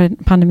hela den här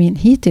pandemin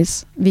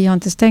hittills, vi har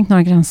inte stängt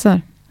några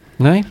gränser.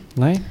 Nej.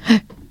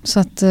 Så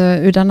att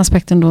ur den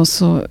aspekten då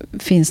så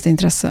finns det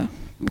intresse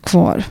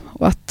kvar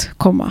att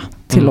komma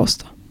till oss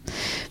då.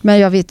 Men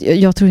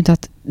jag tror inte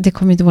att det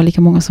kommer inte vara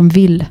lika många som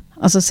vill.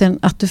 Alltså sen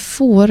att du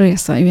får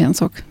resa är ju en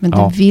sak, men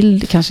du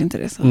vill kanske inte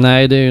resa.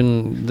 Nej, det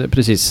är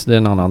precis, det är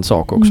en annan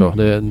sak också.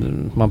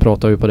 Man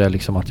pratar ju på det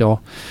liksom att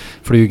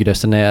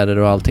flygresenärer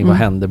och allting, vad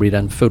händer? Blir det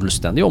en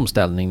fullständig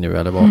omställning nu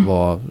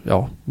eller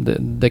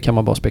det kan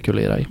man bara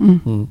spekulera i.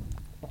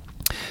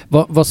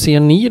 Vad ser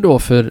ni då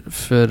för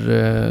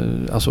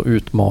alltså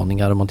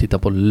utmaningar om man tittar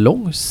på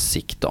lång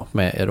sikt då,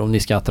 med er, om ni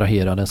ska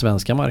attrahera den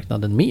svenska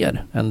marknaden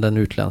mer än den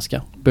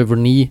utländska? Behöver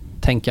ni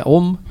tänka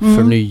om,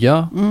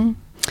 förnya?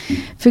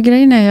 För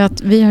grejen är ju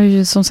att vi har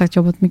ju som sagt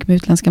jobbat mycket med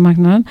utländska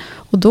marknaden.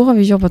 Och då har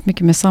vi jobbat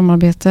mycket med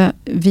samarbete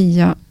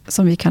via,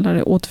 som vi kallar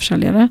det,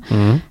 återförsäljare.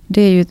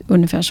 Det är ju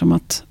ungefär som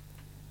att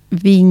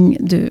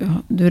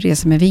du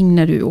reser med Ving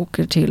när du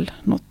åker till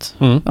något.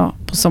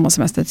 På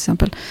sommarsemester till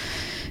exempel.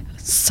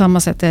 Samma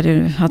sätt är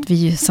det att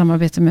vi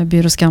samarbetar med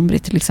Byrå Skambri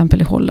till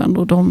exempel i Holland.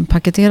 Och de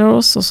paketerar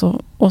oss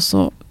och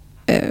så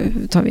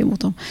tar vi emot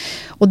dem.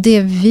 Och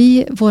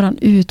våran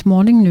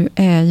utmaning nu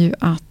är ju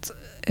att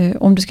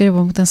om du ska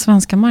jobba mot den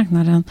svenska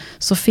marknaden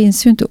så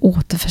finns ju inte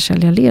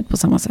återförsäljarled på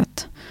samma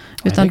sätt.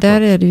 Utan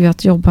där är det ju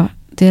att jobba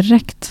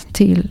direkt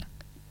till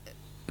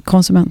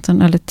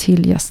konsumenten eller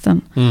till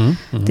gästen.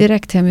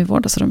 Direkt hem i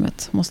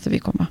vardagsrummet måste vi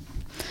komma.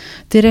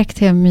 Direkt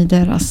hem i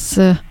deras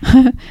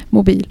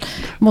mobil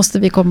måste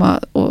vi komma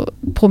och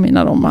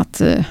påminna dem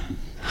att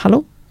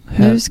hallå,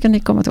 nu ska ni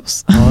komma till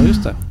oss. Ja,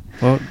 just det.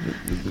 Ja,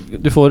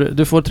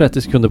 du får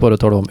 30 sekunder på att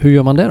tala om. Hur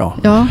gör man det då?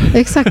 Ja,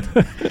 exakt.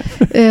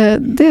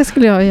 Det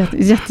skulle jag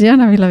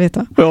jättegärna vilja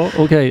veta. Ja,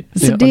 okej.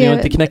 Ni har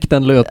inte knäckt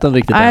den löten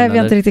riktigt än? Nej, vi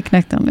har inte riktigt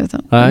knäckt den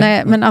löten.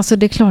 Nej, men alltså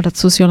det är klart att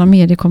sociala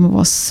medier kommer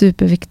vara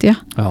superviktiga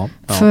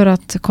för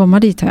att komma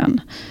dit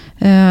hän.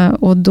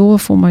 Och då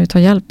får man ju ta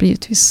hjälp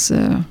givetvis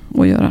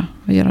och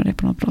göra det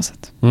på något bra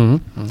sätt.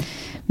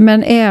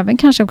 Men även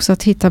kanske också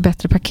att hitta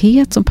bättre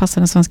paket som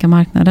passar den svenska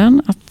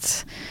marknaden.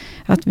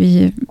 Att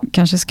vi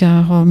kanske ska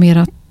ha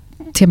mera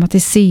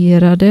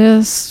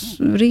tematiserade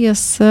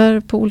resor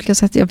på olika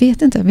sätt.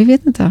 Vi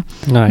vet inte.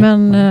 Nej.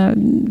 Men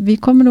vi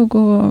kommer nog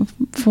att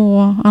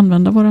få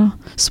använda våra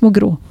små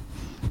grå.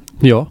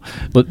 Ja,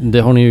 och det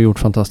har ni ju gjort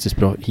fantastiskt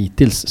bra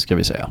hittills, ska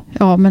vi säga.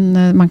 Ja,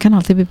 men man kan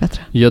alltid bli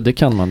bättre. Ja, det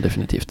kan man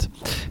definitivt.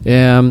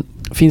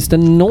 Finns det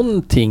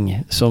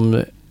någonting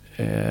som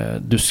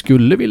du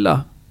skulle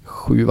vilja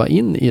skjuva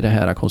in i det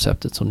här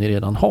konceptet som ni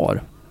redan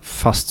har,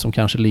 fast som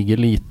kanske ligger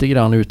lite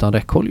grann utan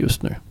räckhåll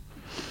just nu?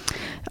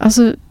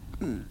 Alltså,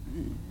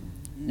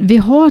 vi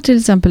har till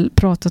exempel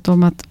pratat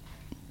om att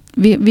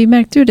vi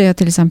märkte ju det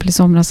till exempel i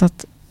somras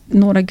att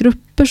några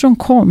grupper som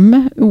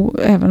kom,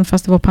 även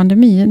fast det var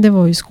pandemi, det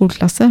var ju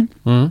skolklasser.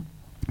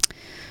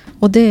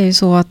 Och det är ju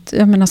så att,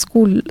 jag menar,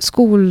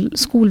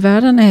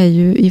 skolvärlden är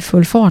ju i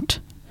full fart.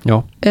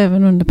 Ja.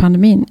 Även under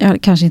pandemin. Ja,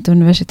 kanske inte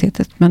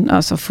universitetet, men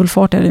alltså full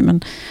fart är det,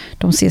 men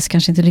de ses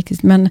kanske inte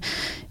riktigt. Men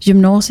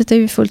gymnasiet är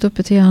ju fullt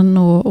öppet igen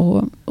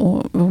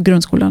och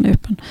grundskolan är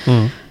öppen.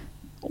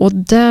 Och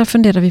där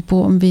funderar vi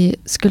på om vi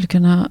skulle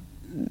kunna...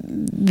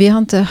 Vi har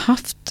inte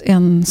haft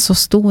en så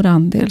stor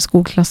andel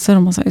skolklasser,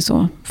 om man säger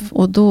så.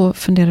 Och då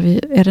funderar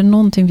vi, är det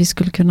någonting vi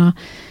skulle kunna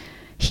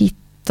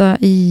hitta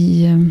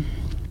i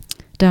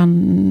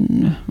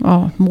den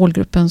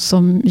målgruppen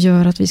som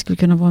gör att vi skulle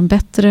kunna vara en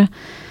bättre...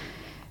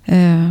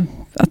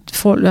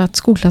 att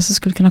skolklasser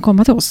skulle kunna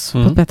komma till oss på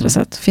ett bättre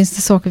sätt. Finns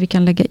det saker vi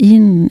kan lägga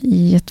in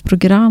i ett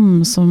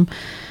program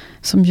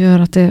som gör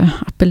att det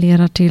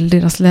appellerar till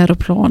deras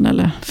läroplan,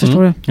 eller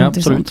förstår du? Ja,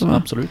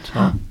 absolut.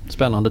 Ja.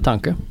 Spännande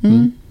tanke.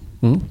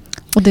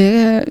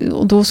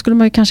 Och då skulle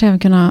man ju kanske även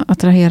kunna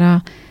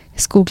attrahera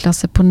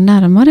skolklasser på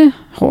närmare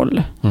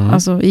håll.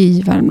 Alltså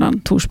i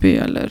Värmland, Torsby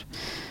eller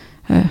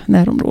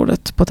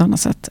närområdet på ett annat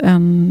sätt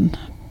än,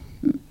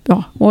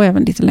 och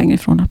även lite längre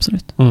ifrån,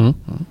 absolut.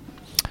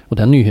 Och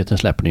den nyheten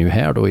släpper ni ju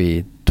här då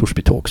i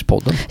Torsby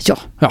Talks-podden.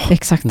 Ja,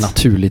 exakt.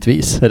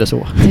 Naturligtvis är det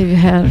så. Det är ju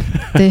här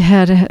det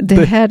händer. Det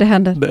är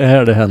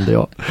här det händer,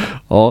 ja.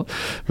 Ja,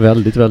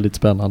 väldigt, väldigt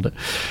spännande.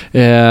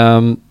 Det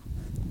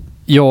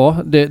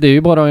är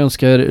ju bara att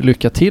önska er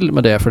lycka till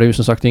med det, för det är ju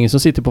som sagt ingen som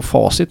sitter på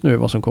facit nu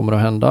vad som kommer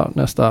att hända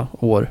nästa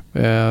år.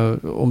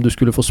 Om du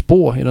skulle få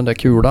spå i den där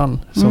kulan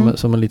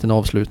som en liten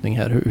avslutning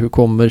här, hur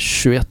kommer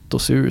 21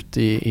 att se ut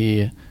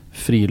i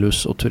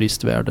frilufts- och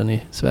turistvärlden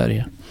i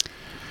Sverige?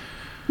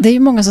 Det är ju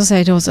många som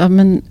säger till oss att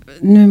men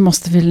nu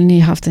måste väl ni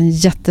haft en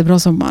jättebra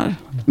sommar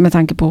med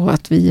tanke på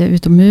att vi är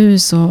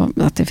utomhus och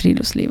att det är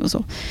friluftsliv och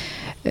så.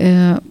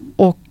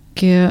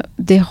 Och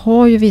det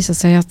har ju visat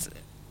sig att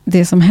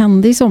det som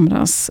hände i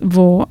somras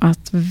var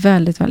att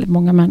väldigt, väldigt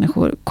många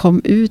människor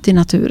kom ut i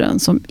naturen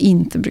som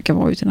inte brukar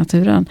vara ute i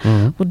naturen.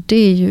 Och det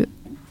är ju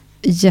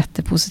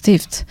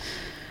jättepositivt.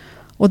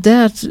 Och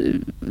där...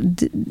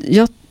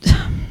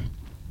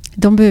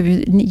 De behöver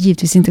ju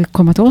givetvis inte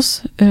komma till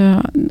oss,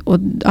 och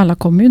alla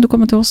kommer ju inte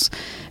komma till oss,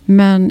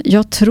 men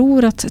jag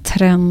tror att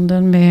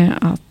trenden med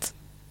att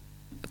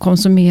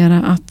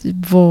konsumera, att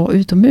vara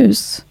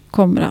utomhus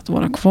kommer att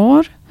vara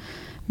kvar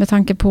med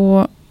tanke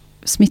på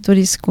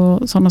smittorisk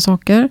och sådana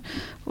saker.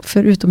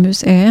 För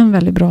utomhus är en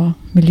väldigt bra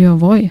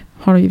miljövoj,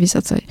 har det ju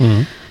visat sig.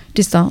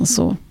 Distans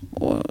och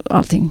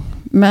allting.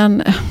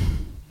 Men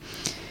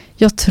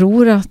jag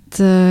tror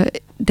att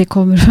det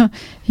kommer...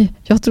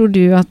 Jag trodde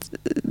ju att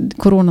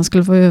corona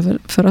skulle vara över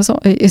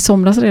i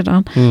somras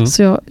redan.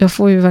 Så jag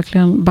får ju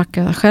verkligen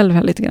backa själv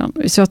här lite grann.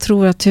 Så jag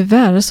tror att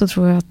tyvärr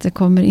tror jag att det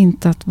kommer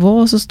inte att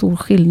vara så stor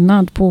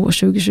skillnad på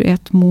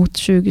 2021 mot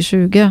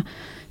 2020.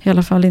 I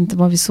alla fall inte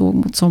vad vi såg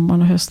mot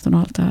sommaren och hösten och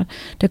allt det här.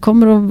 Det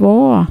kommer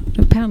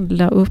att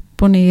pendla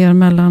upp och ner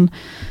mellan,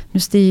 nu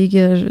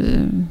stiger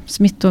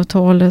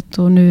smittoavtalet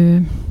och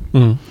nu...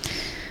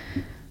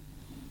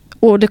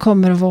 Och det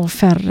kommer att vara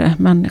färre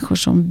människor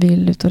som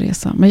vill ut och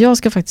resa. Men jag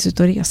ska faktiskt ut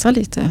och resa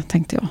lite,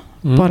 tänkte jag.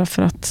 Bara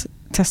för att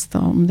testa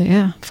om det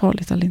är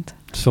farligt eller inte.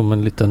 Som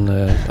en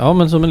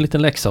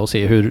liten läxa och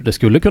se hur det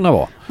skulle kunna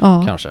vara.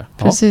 Ja, kanske.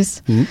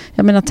 Precis.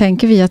 Jag menar,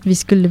 tänker vi att vi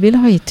skulle vilja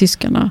ha hit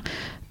tyskarna,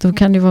 då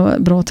kan det vara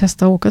bra att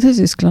testa att åka till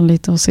Tyskland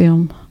lite och se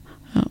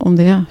om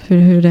det är,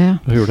 hur det är.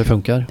 Hur det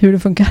funkar. Hur det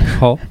funkar.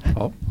 Ja,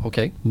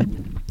 okej.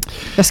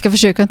 Jag ska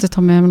försöka inte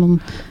ta med någon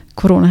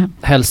corona hem.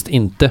 Helst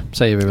inte,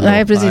 säger vi väl.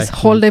 Nej, precis. Nej.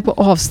 Håll dig på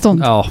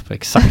avstånd. Ja,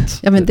 exakt.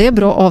 Ja, men det är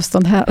bra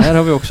avstånd här. Här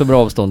har vi också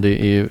bra avstånd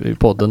i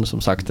podden,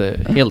 som sagt,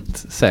 är helt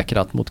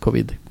säkrat mot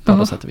covid på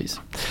alla sätt och vis.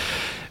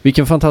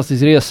 Vilken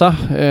fantastisk resa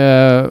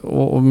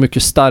och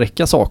mycket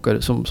starka saker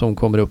som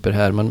kommer upp i det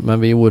här. Men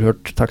vi är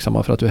oerhört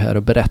tacksamma för att du är här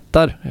och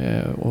berättar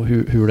och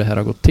hur det här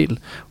har gått till.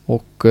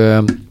 Och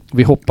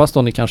vi hoppas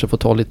då ni kanske får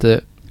ta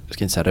lite, jag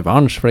ska inte säga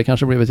revansch, för det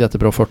kanske blev ett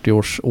jättebra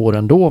 40-årsår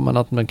ändå, men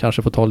att man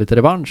kanske får ta lite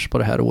revansch på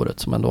det här året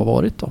som ändå har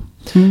varit då.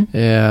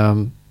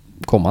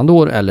 Kommande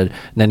år, eller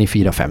när ni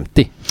firar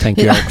 50,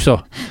 tänker jag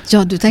också.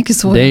 Ja, du tänker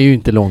så. Det är ju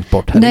inte långt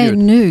bort, herregud.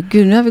 Nej,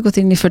 nu har vi gått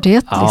in i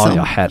 41.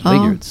 Ja,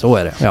 herregud, så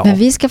är det. Ja. Men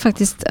vi ska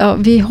faktiskt,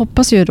 vi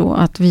hoppas ju då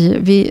att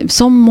vi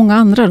som många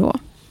andra då,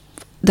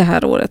 det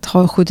här året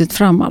har skjutit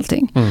fram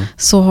allting.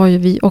 Så har ju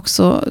vi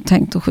också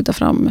tänkt att skjuta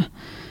fram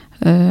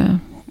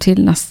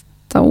till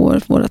nästa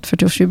år, vårt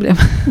 40-årsjubileum.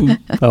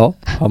 Ja,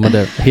 men det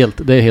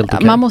är helt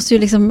okej. Man måste ju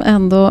liksom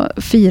ändå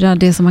fira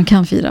det som man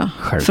kan fira.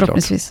 Självklart.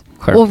 Förhoppningsvis.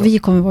 Självklart. Och vi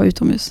kommer vara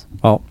utomhus.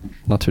 Ja,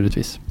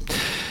 naturligtvis.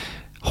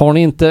 Har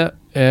ni inte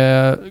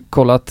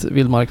kollat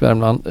Vildmark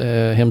Värmland,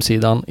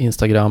 hemsidan,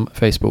 Instagram,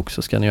 Facebook,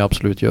 så ska ni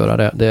absolut göra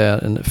det. Det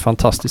är en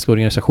fantastisk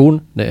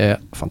organisation. Det är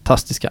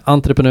fantastiska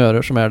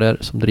entreprenörer som är där,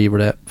 som driver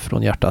det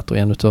från hjärtat, och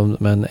en utav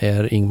dem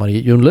är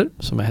IngMarie Junler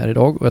som är här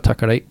idag, och jag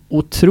tackar dig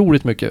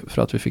otroligt mycket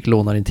för att vi fick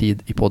låna din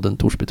tid i podden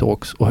Torsby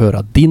Talks och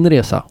höra din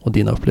resa och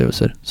dina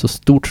upplevelser. Så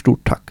stort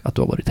tack att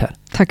du har varit här.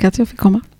 Tack att jag fick komma.